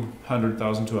few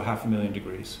 100,000 to a half a million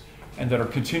degrees, and that are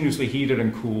continuously heated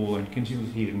and cool, and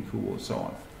continuously heated and cool, and so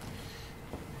on.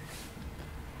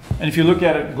 And if you look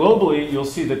at it globally, you'll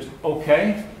see that,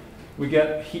 okay, we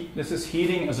get heat, this is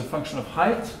heating as a function of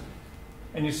height,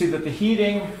 and you see that the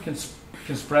heating can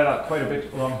spread out quite a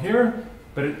bit along here,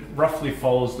 but it roughly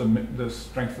follows the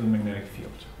strength of the magnetic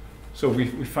field. So we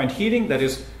find heating that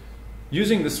is,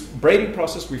 using this braiding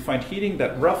process, we find heating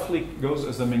that roughly goes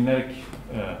as the magnetic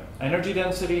energy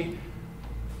density,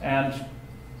 and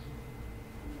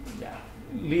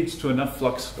leads to enough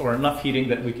flux or enough heating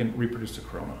that we can reproduce the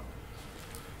corona.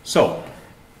 So,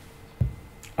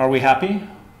 are we happy?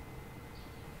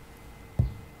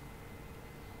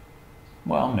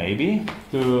 Well, maybe.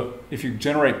 If you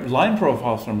generate line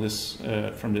profiles from this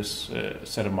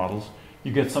set of models,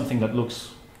 you get something that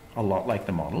looks a lot like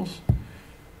the models,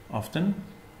 often.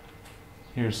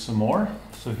 Here's some more.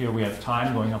 So here we have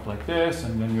time going up like this,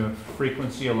 and then you have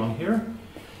frequency along here.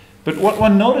 But what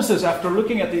one notices after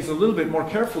looking at these a little bit more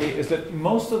carefully is that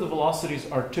most of the velocities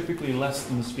are typically less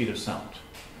than the speed of sound.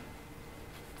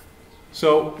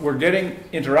 So we're getting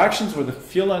interactions where the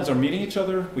field lines are meeting each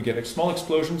other, we get small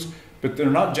explosions, but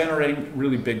they're not generating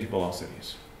really big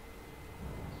velocities.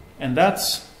 And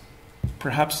that's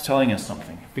perhaps telling us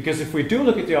something. Because if we do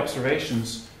look at the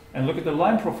observations and look at the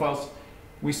line profiles,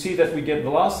 we see that we get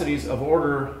velocities of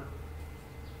order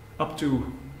up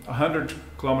to 100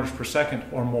 kilometers per second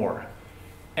or more.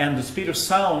 And the speed of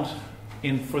sound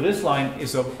for this line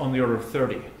is on the order of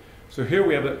 30. So here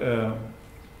we have a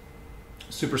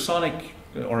supersonic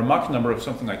or a Mach number of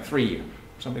something like 3,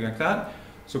 something like that.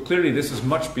 So clearly this is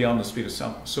much beyond the speed of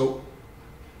sound. So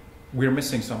we're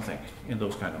missing something in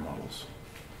those kind of models.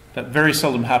 That very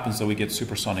seldom happens that we get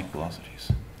supersonic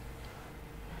velocities.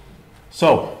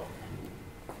 So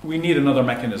we need another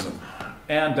mechanism.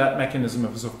 And that mechanism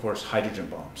is, of course, hydrogen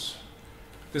bombs.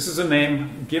 This is a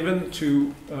name given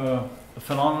to a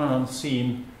phenomenon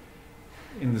seen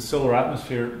in the solar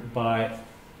atmosphere by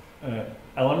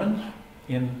Ellerman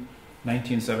in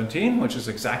 1917, which is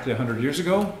exactly 100 years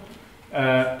ago.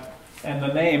 And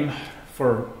the name,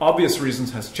 for obvious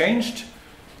reasons, has changed.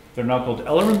 They're now called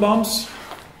Ellerman bombs.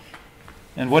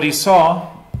 And what he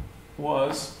saw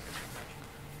was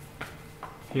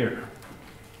here.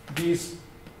 These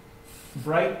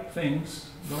bright things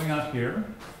going out here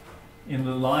in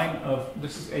the line of,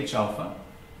 this is H alpha,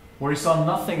 where he saw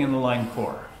nothing in the line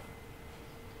core.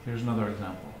 Here's another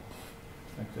example,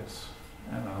 like this,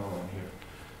 and another one here.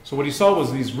 So what he saw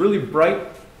was these really bright,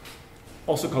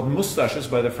 also called moustaches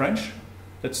by the French,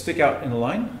 that stick out in the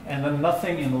line, and then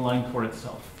nothing in the line core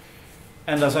itself.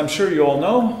 And as I'm sure you all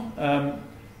know,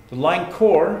 the line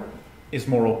core is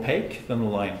more opaque than the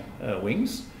line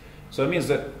wings. So that means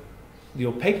that the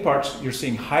opaque parts you're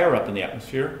seeing higher up in the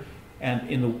atmosphere,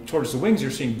 and towards the wings you're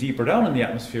seeing deeper down in the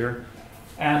atmosphere.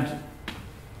 And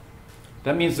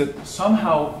that means that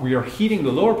somehow we are heating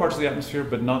the lower parts of the atmosphere,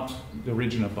 but not the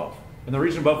region above. And the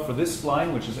region above for this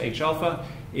line, which is H alpha,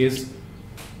 is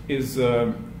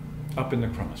up in the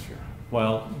chromosphere,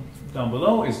 while down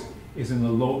below is in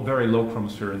the very low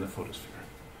chromosphere in the photosphere.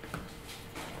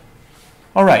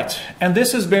 All right, and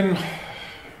this has been,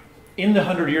 in the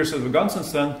 100 years that have gone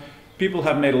since then, people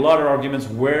have made a lot of arguments,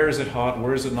 where is it hot,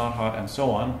 where is it not hot, and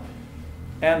so on.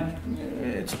 And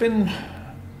it's been,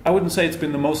 I wouldn't say it's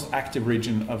been the most active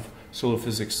region of solar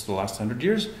physics the last 100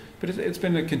 years, but it's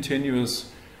been a continuous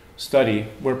study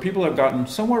where people have gotten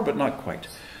somewhere, but not quite.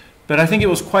 But I think it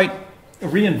was quite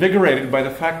reinvigorated by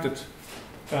the fact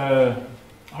that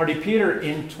Hardy Peter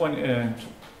in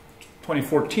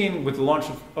 2014, with the launch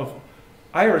of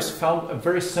IRIS, found a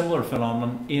very similar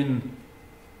phenomenon in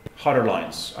hotter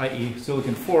lines, i.e.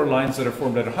 silicon-4 lines that are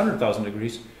formed at 100,000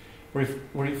 degrees, where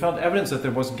he found evidence that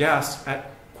there was gas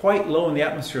at quite low in the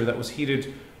atmosphere that was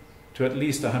heated to at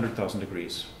least 100,000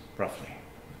 degrees, roughly.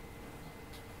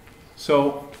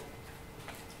 So,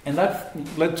 and that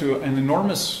led to an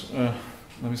enormous, let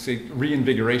me say,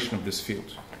 reinvigoration of this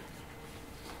field.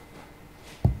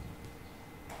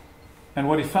 And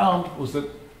what he found was that,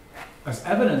 as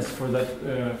evidence for that,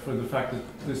 for the fact that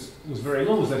this was very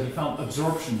low, was that he found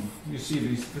absorption. You see,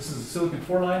 this is a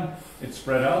silicon-4 line. It's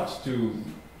spread out to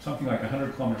something like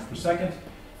 100 kilometers per second.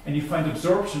 And you find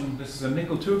absorption. This is a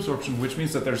nickel-2 absorption, which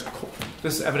means that this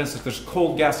is evidence that there's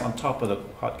cold gas on top of the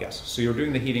hot gas. So you're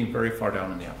doing the heating very far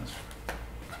down in the atmosphere.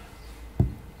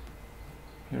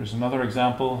 Here's another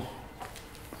example.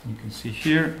 You can see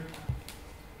here.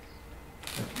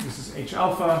 This is H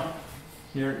alpha.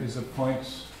 Here is a point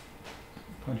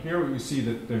here where we see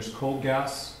that there's cold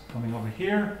gas coming over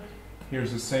here.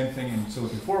 Here's the same thing in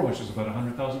silicon-4, which is about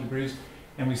 100,000 degrees.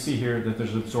 And we see here that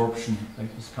there's absorption that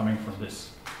is coming from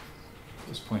this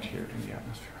point here in the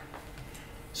atmosphere.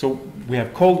 So we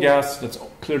have cold gas that's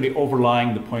clearly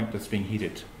overlying the point that's being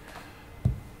heated.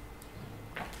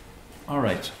 All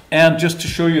right. And just to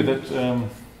show you that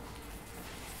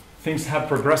things have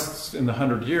progressed in the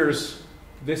 100 years,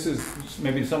 this is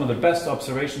maybe some of the best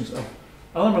observations of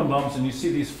Ellerman bombs, and you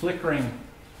see these flickering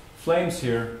flames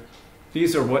here.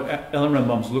 These are what Ellerman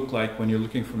bombs look like when you're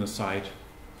looking from the side.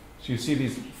 So you see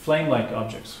these flame-like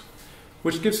objects,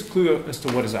 which gives a clue as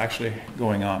to what is actually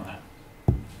going on.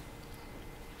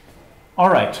 All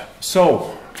right,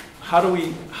 so how do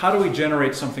we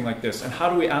generate something like this, and how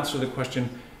do we answer the question,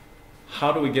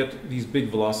 how do we get these big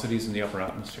velocities in the upper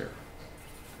atmosphere?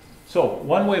 So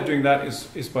one way of doing that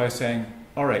is by saying,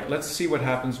 all right, let's see what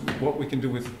happens, what we can do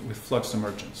with flux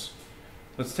emergence.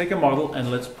 Let's take a model and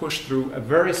let's push through a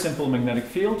very simple magnetic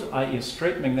field, i.e. a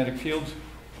straight magnetic field,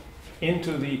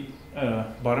 into the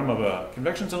bottom of a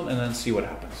convection zone, and then see what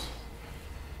happens.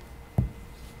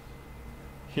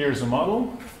 Here's a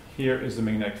model. Here is the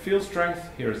magnetic field strength.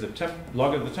 Here is the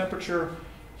log of the temperature.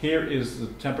 Here is the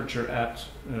temperature at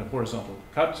horizontal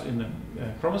cut in the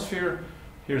chromosphere.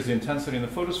 Here's the intensity in the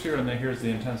photosphere, and then here's the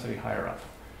intensity higher up.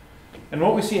 And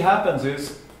what we see happens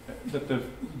is that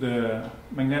the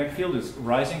magnetic field is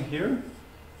rising here,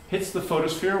 hits the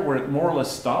photosphere where it more or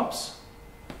less stops,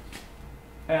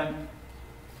 and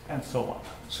so on.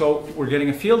 So we're getting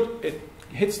a field, it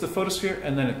hits the photosphere,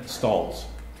 and then it stalls.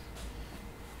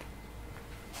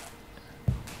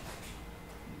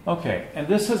 Okay, and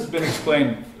this has been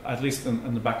explained, at least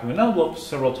in the back of an envelope,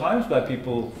 several times by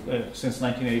people since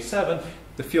 1987.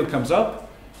 The field comes up,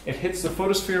 it hits the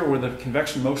photosphere where the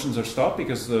convection motions are stopped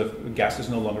because the gas is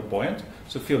no longer buoyant,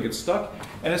 so the field gets stuck,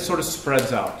 and it sort of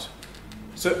spreads out.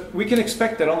 So we can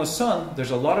expect that on the sun,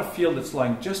 there's a lot of field that's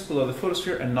lying just below the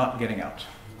photosphere and not getting out.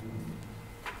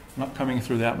 Not coming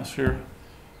through the atmosphere.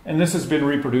 And this has been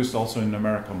reproduced also in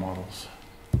numerical models.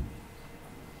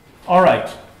 All right,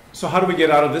 so how do we get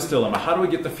out of this dilemma? How do we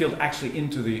get the field actually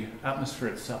into the atmosphere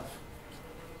itself?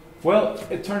 Well,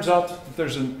 it turns out that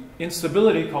there's an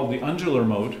instability called the undular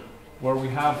mode, where we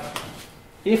have,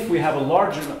 if we have a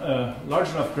large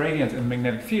enough gradient in the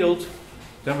magnetic field,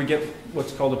 then we get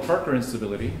what's called a Parker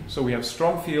instability. So we have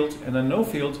strong field and then no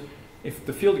field. If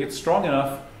the field gets strong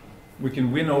enough, we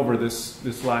can win over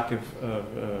this lack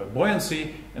of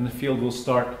buoyancy, and the field will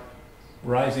start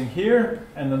rising here,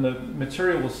 and then the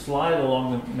material will slide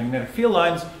along the magnetic field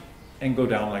lines and go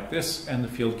down like this, and the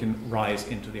field can rise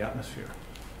into the atmosphere.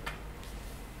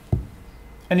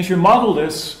 And if you model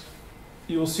this,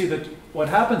 you will see that what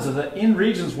happens is that in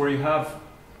regions where you have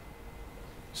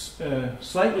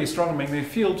slightly stronger magnetic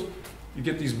field, you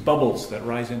get these bubbles that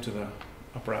rise into the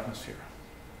upper atmosphere.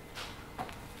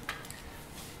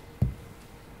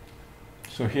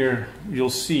 So here you'll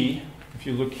see, if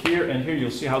you look here and here,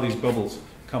 you'll see how these bubbles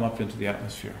come up into the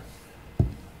atmosphere.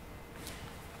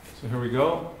 So here we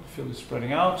go. The field is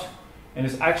spreading out. And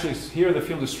it's actually here the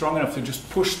field is strong enough to just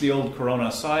push the old corona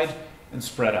aside and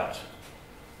spread out.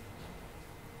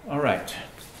 All right.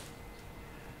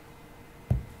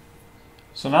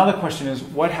 So now the question is,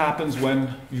 what happens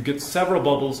when you get several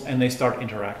bubbles and they start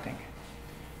interacting?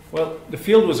 Well, the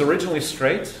field was originally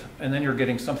straight, and then you're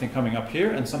getting something coming up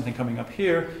here and something coming up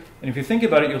here. And if you think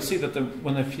about it, you'll see that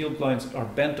when the field lines are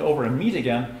bent over and meet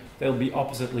again, they'll be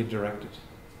oppositely directed.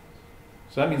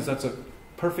 So that means that's a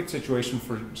perfect situation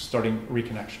for starting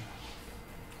reconnection.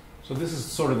 So this is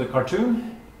sort of the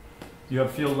cartoon. You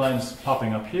have field lines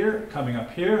popping up here, coming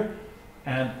up here,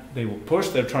 and they will push.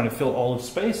 They're trying to fill all of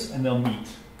space, and they'll meet.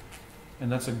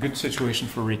 And that's a good situation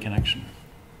for reconnection.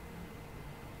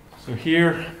 So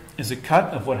here is a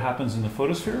cut of what happens in the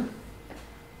photosphere.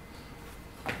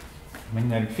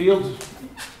 Magnetic field,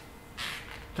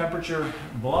 temperature,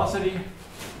 velocity.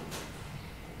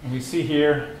 And we see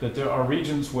here that there are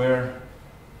regions where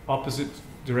opposite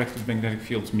directed magnetic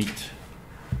fields meet.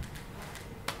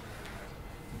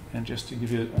 And just to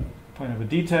give you a point of a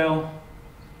detail,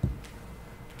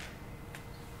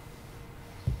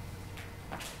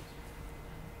 so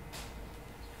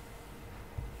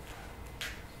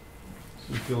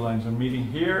the field lines are meeting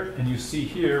here, and you see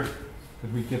here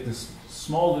that we get this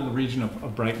small little region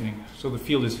of brightening. So the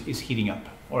field is heating up,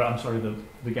 or I'm sorry,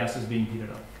 the gas is being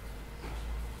heated up.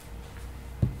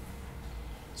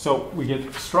 So we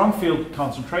get strong field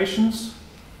concentrations,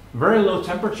 very low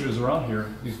temperatures around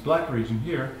here, this black region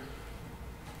here,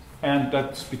 and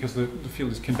that's because the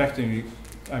field is convecting,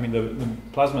 I mean the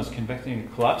plasma is convecting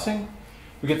and collapsing.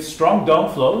 We get strong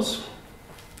dome flows,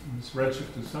 this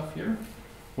redshifted stuff here,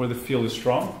 where the field is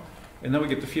strong, and then we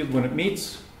get the field when it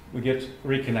meets, we get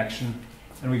reconnection,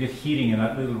 and we get heating in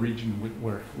that little region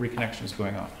where reconnection is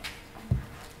going on.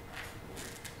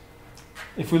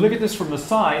 If we look at this from the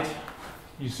side,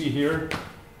 you see here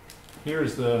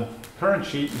is the current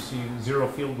sheet. You see zero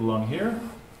field along here.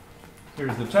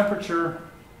 Here's the temperature,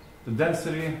 the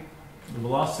density, the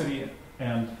velocity,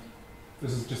 and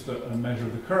this is just a measure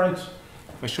of the current.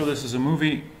 If I show this as a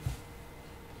movie,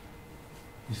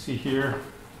 you see here,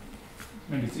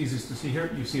 maybe it's easiest to see here,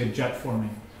 you see a jet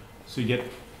forming. So you get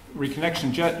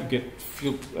reconnection jet, you get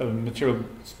field material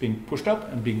being pushed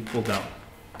up and being pulled down,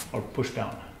 or pushed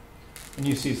down. And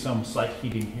you see some slight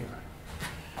heating here.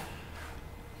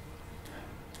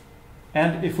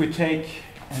 And if we take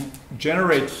and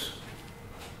generate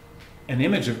an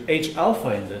image of H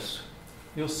alpha in this,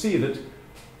 you'll see that,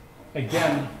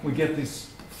 again, we get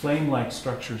these flame-like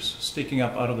structures sticking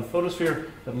up out of the photosphere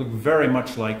that look very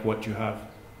much like what you have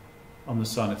on the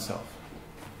sun itself.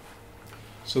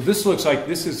 So this looks like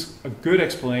this is a good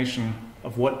explanation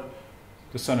of what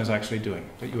the sun is actually doing.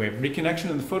 That you have reconnection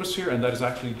in the photosphere, and that is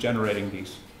actually generating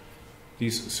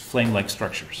these flame-like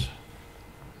structures.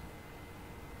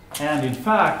 And in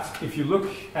fact, if you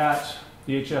look at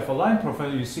the HF align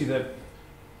profile, you see that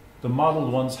the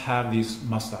modeled ones have these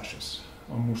mustaches,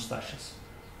 or moustaches.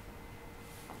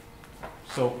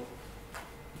 So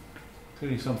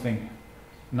clearly something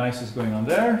nice is going on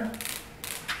there.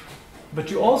 But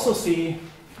you also see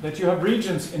that you have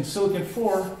regions in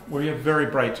silicon-4 where you have very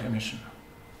bright emission.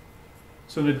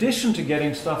 So in addition to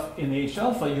getting stuff in the H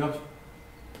alpha, you have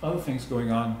other things going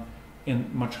on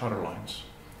in much hotter lines.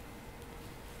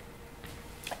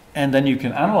 And then you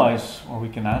can analyze, or we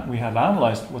have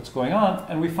analyzed what's going on,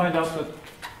 and we find out that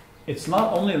it's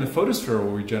not only in the photosphere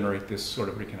where we generate this sort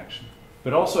of reconnection,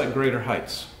 but also at greater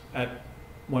heights, at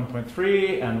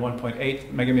 1.3 and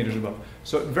 1.8 megameters above.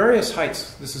 So at various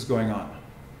heights, this is going on.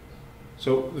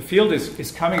 So the field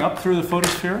is coming up through the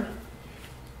photosphere.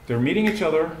 They're meeting each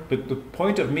other, but the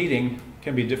point of meeting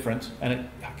can be different, and it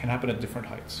can happen at different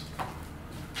heights.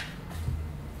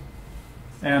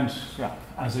 And yeah,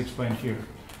 as explained here.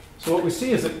 So what we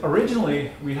see is that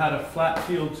originally we had a flat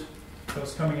field that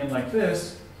was coming in like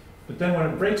this, but then when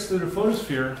it breaks through the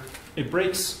photosphere, it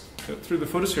breaks through the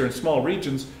photosphere in small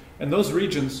regions, and those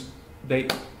regions, they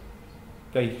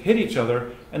hit each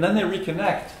other, and then they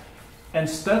reconnect, and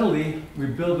steadily we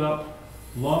build up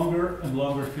longer and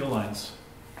longer field lines.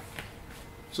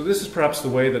 So this is perhaps the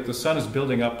way that the sun is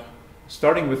building up,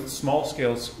 starting with small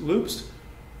scale loops,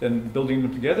 then building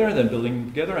them together, then building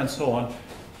them together, and so on.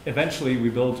 Eventually we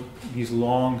build these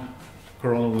long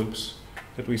coronal loops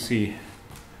that we see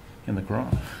in the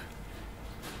corona.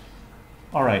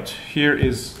 All right, here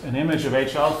is an image of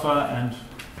H alpha, and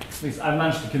at least I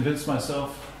managed to convince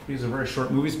myself, these are very short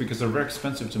movies because they're very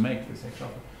expensive to make, this H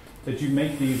alpha, that you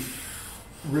make these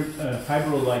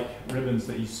fibro-like ribbons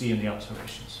that you see in the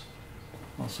observations.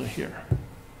 Also here.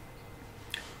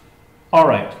 All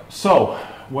right, so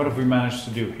what have we managed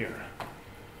to do here?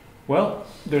 Well,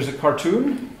 there's a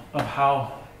cartoon of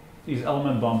how these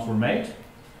element bombs were made.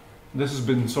 This has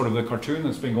been sort of the cartoon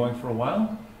that's been going for a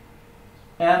while.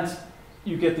 And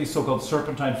you get these so-called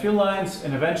serpentine field lines,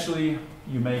 and eventually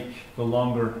you make the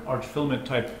longer arch filament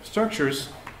type structures.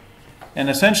 And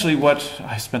essentially what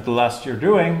I spent the last year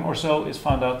doing or so is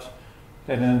found out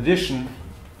that in addition,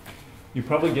 you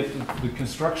probably get the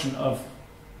construction of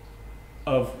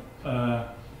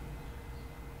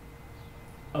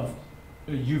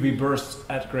UV bursts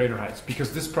at greater heights,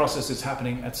 because this process is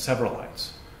happening at several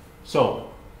heights. So,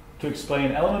 to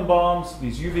explain element bombs,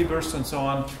 these UV bursts and so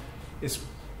on, is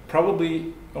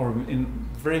probably, or in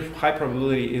very high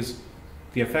probability, is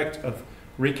the effect of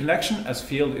reconnection as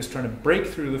field is trying to break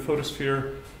through the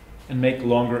photosphere and make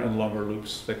longer and longer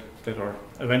loops that are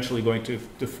eventually going to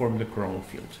form the coronal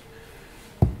field.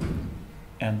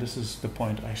 And this is the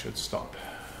point I should stop.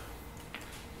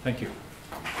 Thank you.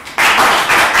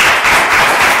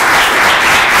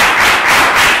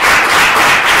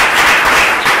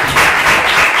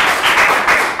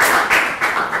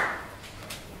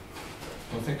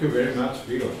 Well, thank you very much,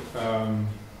 Bill.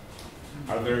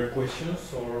 Are there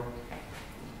questions or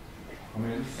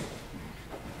comments?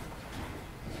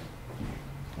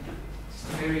 It's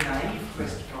a very naive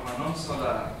question from a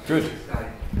non-solar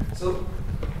guy. So,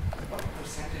 what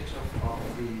percentage of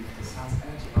the sun's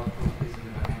energy output is in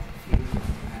the magnetic field?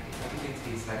 Magnetic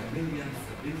ability is like millions,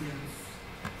 billions.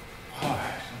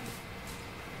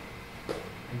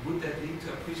 And would that lead to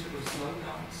appreciable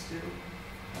slowdown still?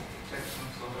 Protection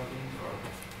of solar wind or?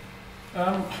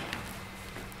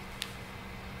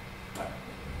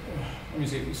 Let me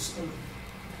see.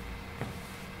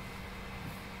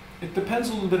 It depends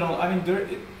a little bit on. I mean,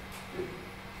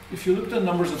 if you look at the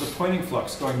numbers of the Poynting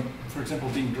flux going, for example,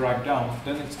 being dragged down,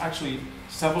 then it's actually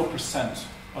several percent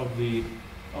of the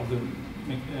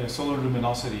solar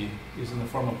luminosity is in the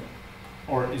form of,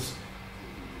 or is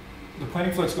the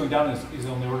Poynting flux going down is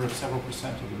on the order of several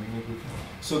percent of the magnetic field.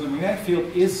 So the magnetic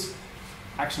field is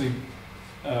actually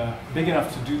big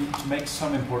enough to make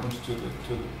some importance to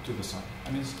the sun.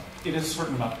 I mean, it is a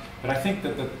certain amount, but I think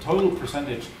that the total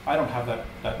percentage, I don't have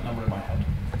that number in my head.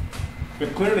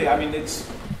 But clearly, I mean, it's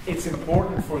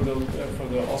important for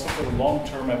also for the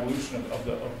long-term evolution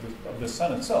of the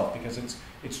sun itself, because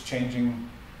it's changing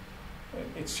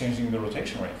the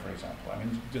rotation rate, for example. I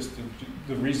mean, just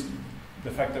the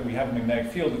fact that we have a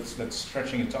magnetic field that's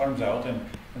stretching its arms out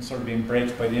and sort of being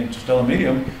braked by the interstellar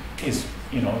medium is,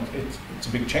 you know, it's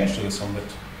a big change to the sun. But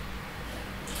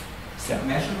is that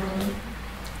measurable?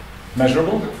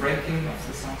 Measurable? The braking of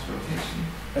the sun's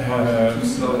rotation? Too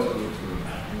slow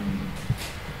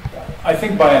I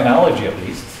think by analogy, at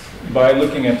least, by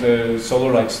looking at the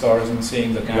solar-like stars and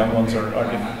seeing that the young ones are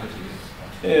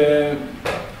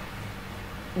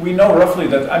we know roughly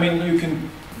that, I mean, you can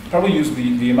probably use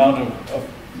the amount of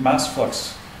mass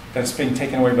flux that's being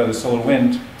taken away by the solar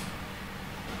wind,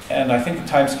 and I think the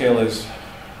time scale is,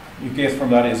 you get from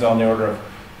that is on the order of,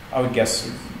 I would guess,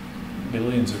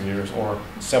 billions of years or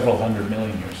several hundred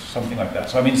million years, something like that.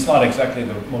 So I mean, it's not exactly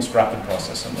the most rapid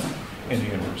process in the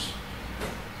universe.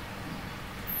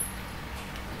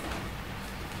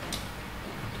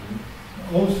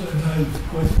 Also a nice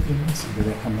question,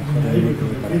 related to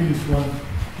the previous one,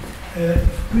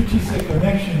 which is the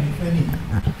connection, if any,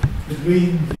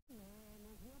 between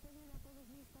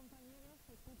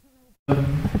the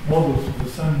models of the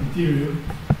sun interior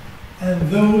and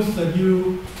those that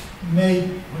you made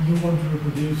when you want to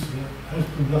reproduce the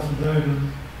Hansreen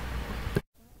diagram,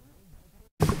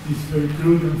 these very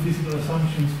crude and physical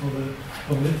assumptions for the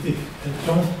magnetic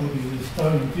transport in the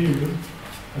star interior,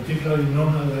 particularly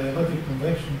non-adiabatic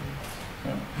convection,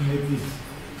 you make these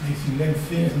mixing length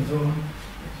things and so on.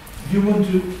 If you want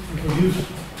to reproduce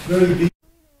very big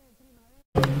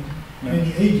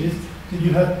many ages, then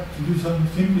you have to do some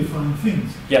simplifying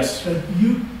things. Yes. But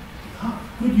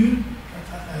could you,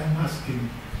 I'm asking,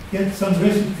 get some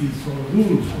recipes or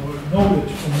rules or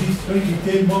knowledge from these very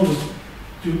detailed models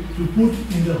to put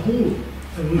in the whole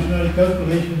evolutionary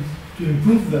calculations to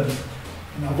improve them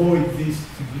and avoid these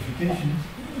simplifications?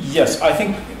 Yes, I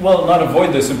think, well, not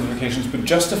avoid the simplifications, but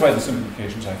justify the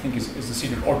simplifications, I think, is the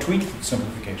secret, or tweak the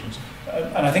simplifications.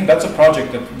 And I think that's a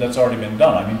project that's already been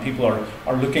done. I mean, people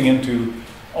are looking into,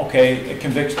 okay,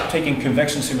 taking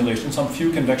convection simulations, some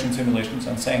few convection simulations,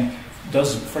 and saying,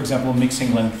 does, for example,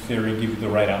 mixing length theory give you the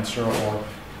right answer, or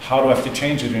how do I have to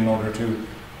change it in order to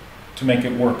make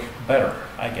it work better,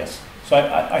 I guess. So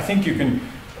I think you can,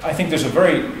 I think there's a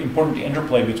very important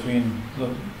interplay between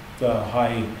the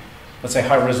high, let's say,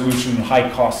 high resolution, high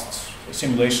cost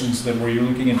simulations that where you're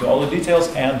looking into all the details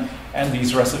and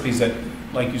these recipes that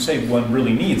like you say, one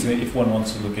really needs if one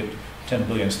wants to look at 10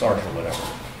 billion stars or whatever.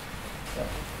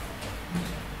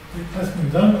 It has been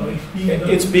done, or it's being done?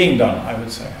 It's being done, I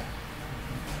would say.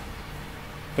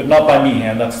 But not by me,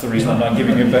 and that's the reason I'm not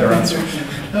giving you a better answer.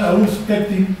 I was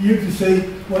expecting you to say,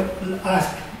 well,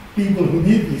 ask people who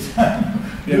need this,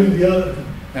 doing the other thing.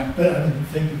 Yeah. But I mean,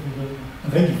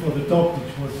 thank you for the talk,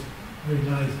 which was very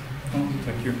nice.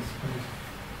 Thank you.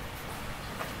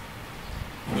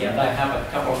 Yeah, I have a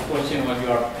couple of questions on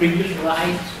your previous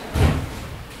slides.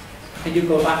 Can you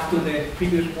go back to the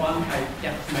previous one? I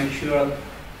just make sure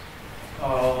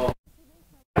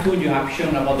you have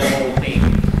shown about the whole thing.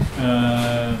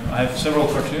 I have several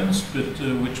cartoons, but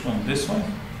which one? This one?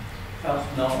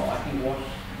 No, I think it was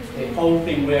the whole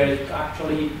thing where it's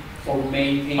actually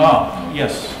formatting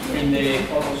yes. in the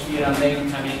photosphere and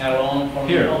then coming along.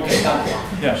 Here. Okay, that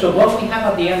one. Yeah. So what we have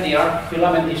at the end, the arc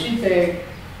filament, is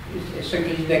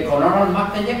essentially the coronal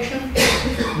mass ejection?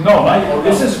 No,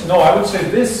 I would say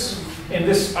this, I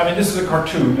mean, this is a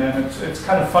cartoon, and it's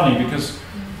kind of funny because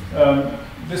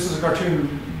this is a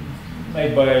cartoon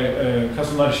made by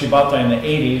Kazunari Shibata in the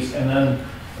 80s, and then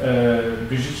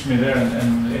Brigitte Schmieder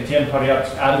and Etienne Pariat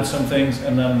added some things,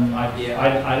 and then I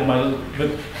added my little.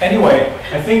 But anyway,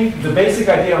 I think the basic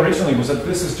idea originally was that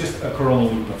this is just a coronal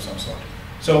loop of some sort.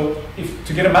 So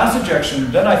to get a mass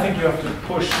ejection, then I think you have to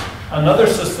push another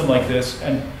system like this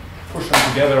and push them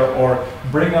together, or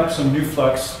bring up some new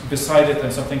flux beside it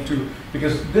and something too,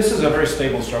 because this is a very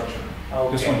stable structure.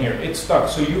 Okay. This one here, it's stuck.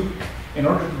 So in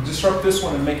order to disrupt this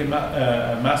one and make a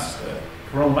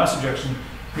coronal mass ejection,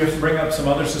 you have to bring up some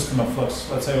other system of flux,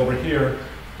 let's say over here,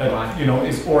 that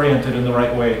is oriented in the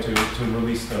right way to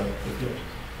release the field.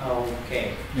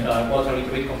 Okay. Yeah. So I was a little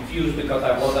bit confused because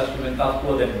I was assuming that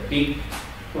was a big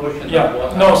portion. Yeah. That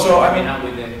was No. So I mean,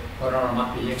 with the coronal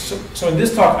mass ejection. So in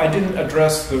this talk, I didn't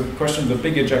address the question of the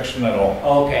big ejection at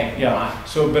all. Okay. Yeah. Right.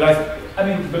 So,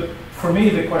 but for me,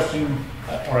 the question,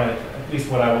 or at least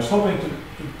what I was hoping to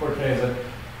portray, is that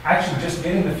actually just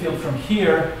getting the field from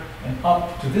here and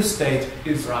up to this state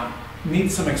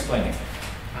needs some explaining.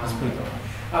 Let's put it that way.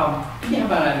 Do you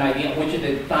have an idea which is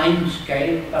the time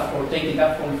scale for taking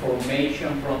that from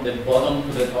formation from the bottom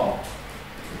to the top?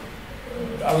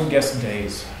 I would guess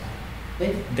days.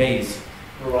 Days.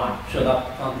 Right. So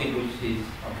that's something which is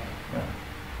okay. Yeah.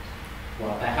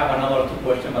 Well, I have another two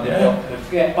questions, but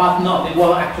no, they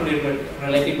were actually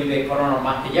related with the coronal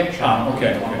mass ejection.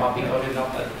 Okay. But because it's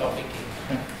not the topic,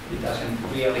 it doesn't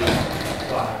really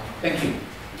apply. Thank you.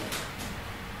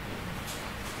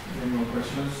 Any more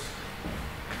questions?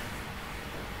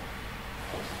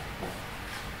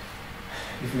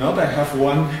 If not, I have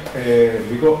one.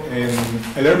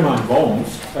 Ellerman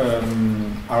bones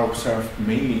are observed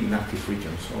mainly in active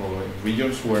regions, or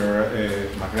regions where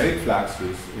magnetic flux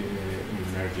is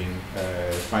emerging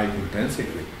quite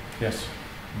intensively. Yes.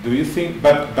 Do you think?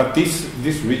 But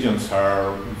these regions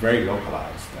are very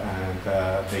localized, and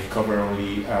they cover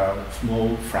only a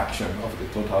small fraction of the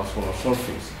total solar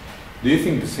surface. Do you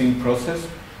think the same process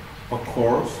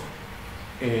occurs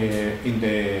in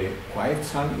the quiet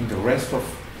sun, in the rest of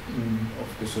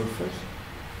the surface?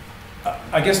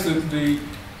 I guess the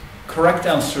correct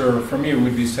answer for me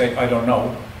would be say I don't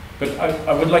know, but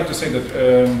I would like to say that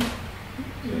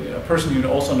a person you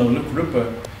also know, Luc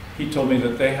Ruppe, he told me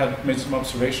that they had made some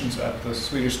observations at the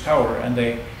Swedish tower, and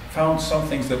they found some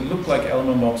things that look like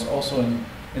element bombs also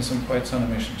in some quiet sun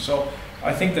emissions. So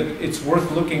I think that it's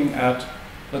worth looking at,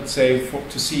 let's say,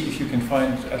 to see if you can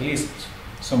find at least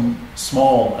some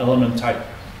small element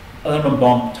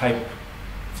bomb type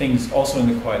things also in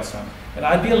the quiet sun. And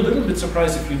I'd be a little bit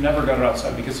surprised if you never got it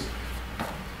outside, because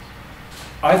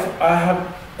I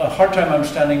have a hard time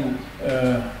understanding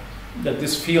that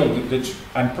this field, that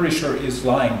I'm pretty sure is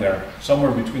lying there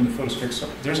somewhere between the photosphere. So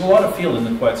there's a lot of field in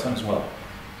the quiet sun as well,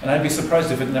 and I'd be surprised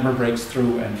if it never breaks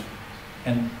through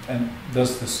and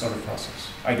does this sort of process.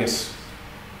 I guess.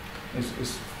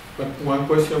 But one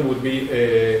question would be: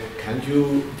 can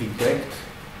you detect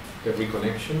the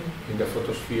reconnection in the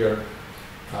photosphere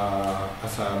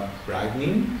as a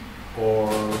brightening, or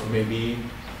maybe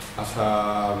as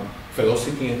a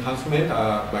velocity enhancement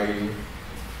by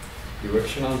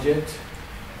directional jet?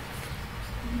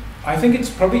 I think it's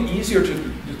probably easier to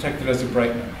detect it as a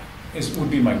brightening.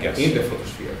 Would be my guess. In the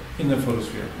photosphere. In the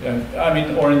photosphere. Yeah. I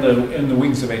mean, or in the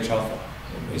wings of H alpha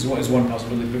is one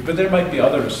possibility. But there might be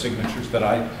other signatures that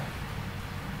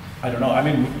I don't know. I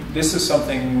mean, this is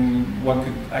something one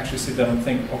could actually sit down and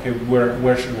think, okay,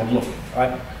 where should one look?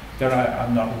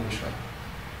 I'm not really sure.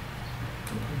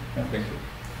 Yeah, thank you.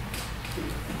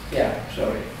 Yeah,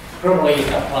 sorry. Probably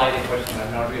apply the question,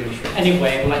 I'm not really sure.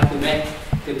 Anyway, I would like to make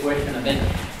the question, and then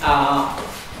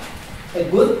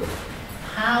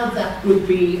how that could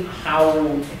be, how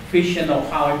efficient or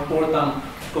how important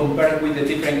compared with the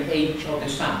different age of the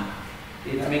sun.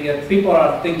 I mean, people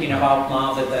are thinking about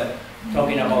now that they're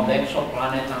talking about the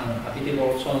exoplanet and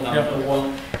habitable zone and so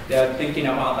on. They are thinking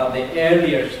about at the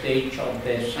earlier stage of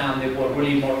the sun, they were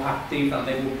really more active and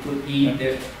they could eat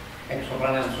the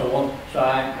exoplanet and so on. So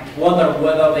I wonder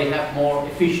whether they have more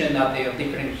efficient at the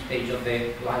different stage of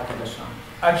the life of the sun.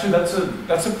 Actually,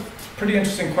 that's a pretty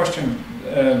interesting question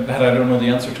that I don't know the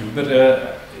answer to. But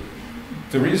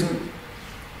the reason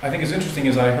I think is interesting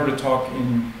is I heard a talk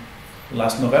in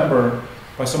last November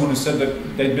by someone who said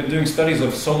that they'd been doing studies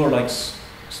of solar-like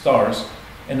stars,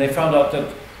 and they found out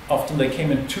that often they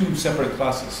came in two separate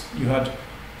classes. You had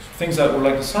things that were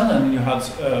like the sun, and you had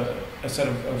a set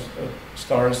of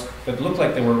stars that looked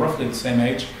like they were roughly the same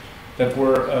age, that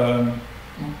were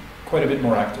quite a bit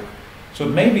more active. So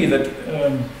it may be that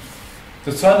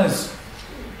the sun is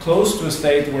close to a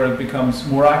state where it becomes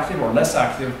more active or less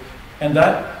active, and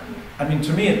that, I mean,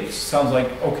 to me it sounds like,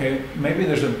 okay, maybe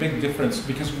there's a big difference,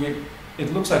 because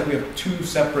it looks like we have two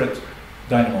separate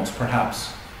dynamos,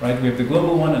 perhaps, right? We have the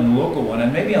global one and the local one,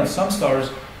 and maybe on some stars,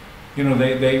 you know,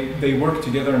 they work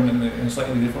together in a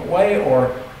slightly different way,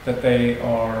 or that they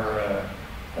are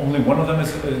only one of them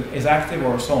is active,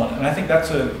 or so on. And I think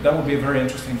that would be a very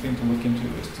interesting thing to look into,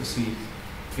 is to see,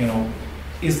 you know,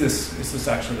 is this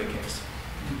actually the case?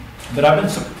 But I've been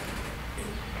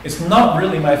it's not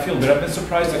really my field, but I've been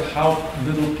surprised at how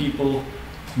little people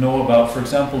know about, for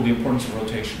example, the importance of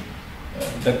rotation.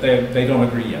 That they don't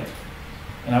agree yet.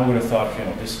 And I would have thought, you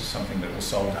know, this is something that was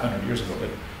solved 100 years ago, but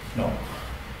no.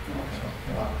 So,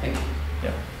 yeah. Thank you.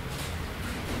 Yeah.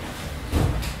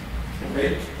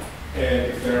 Okay.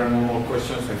 If there are no more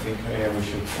questions, I think we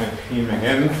should thank him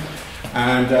again.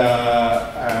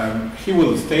 And he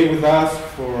will stay with us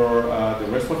for the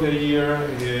rest of the year.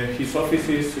 His office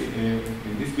is in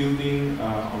this building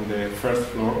on the first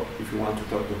floor. If you want to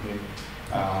talk to him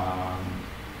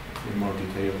in more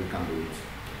detail, we can do it.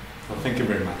 So thank you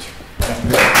very much.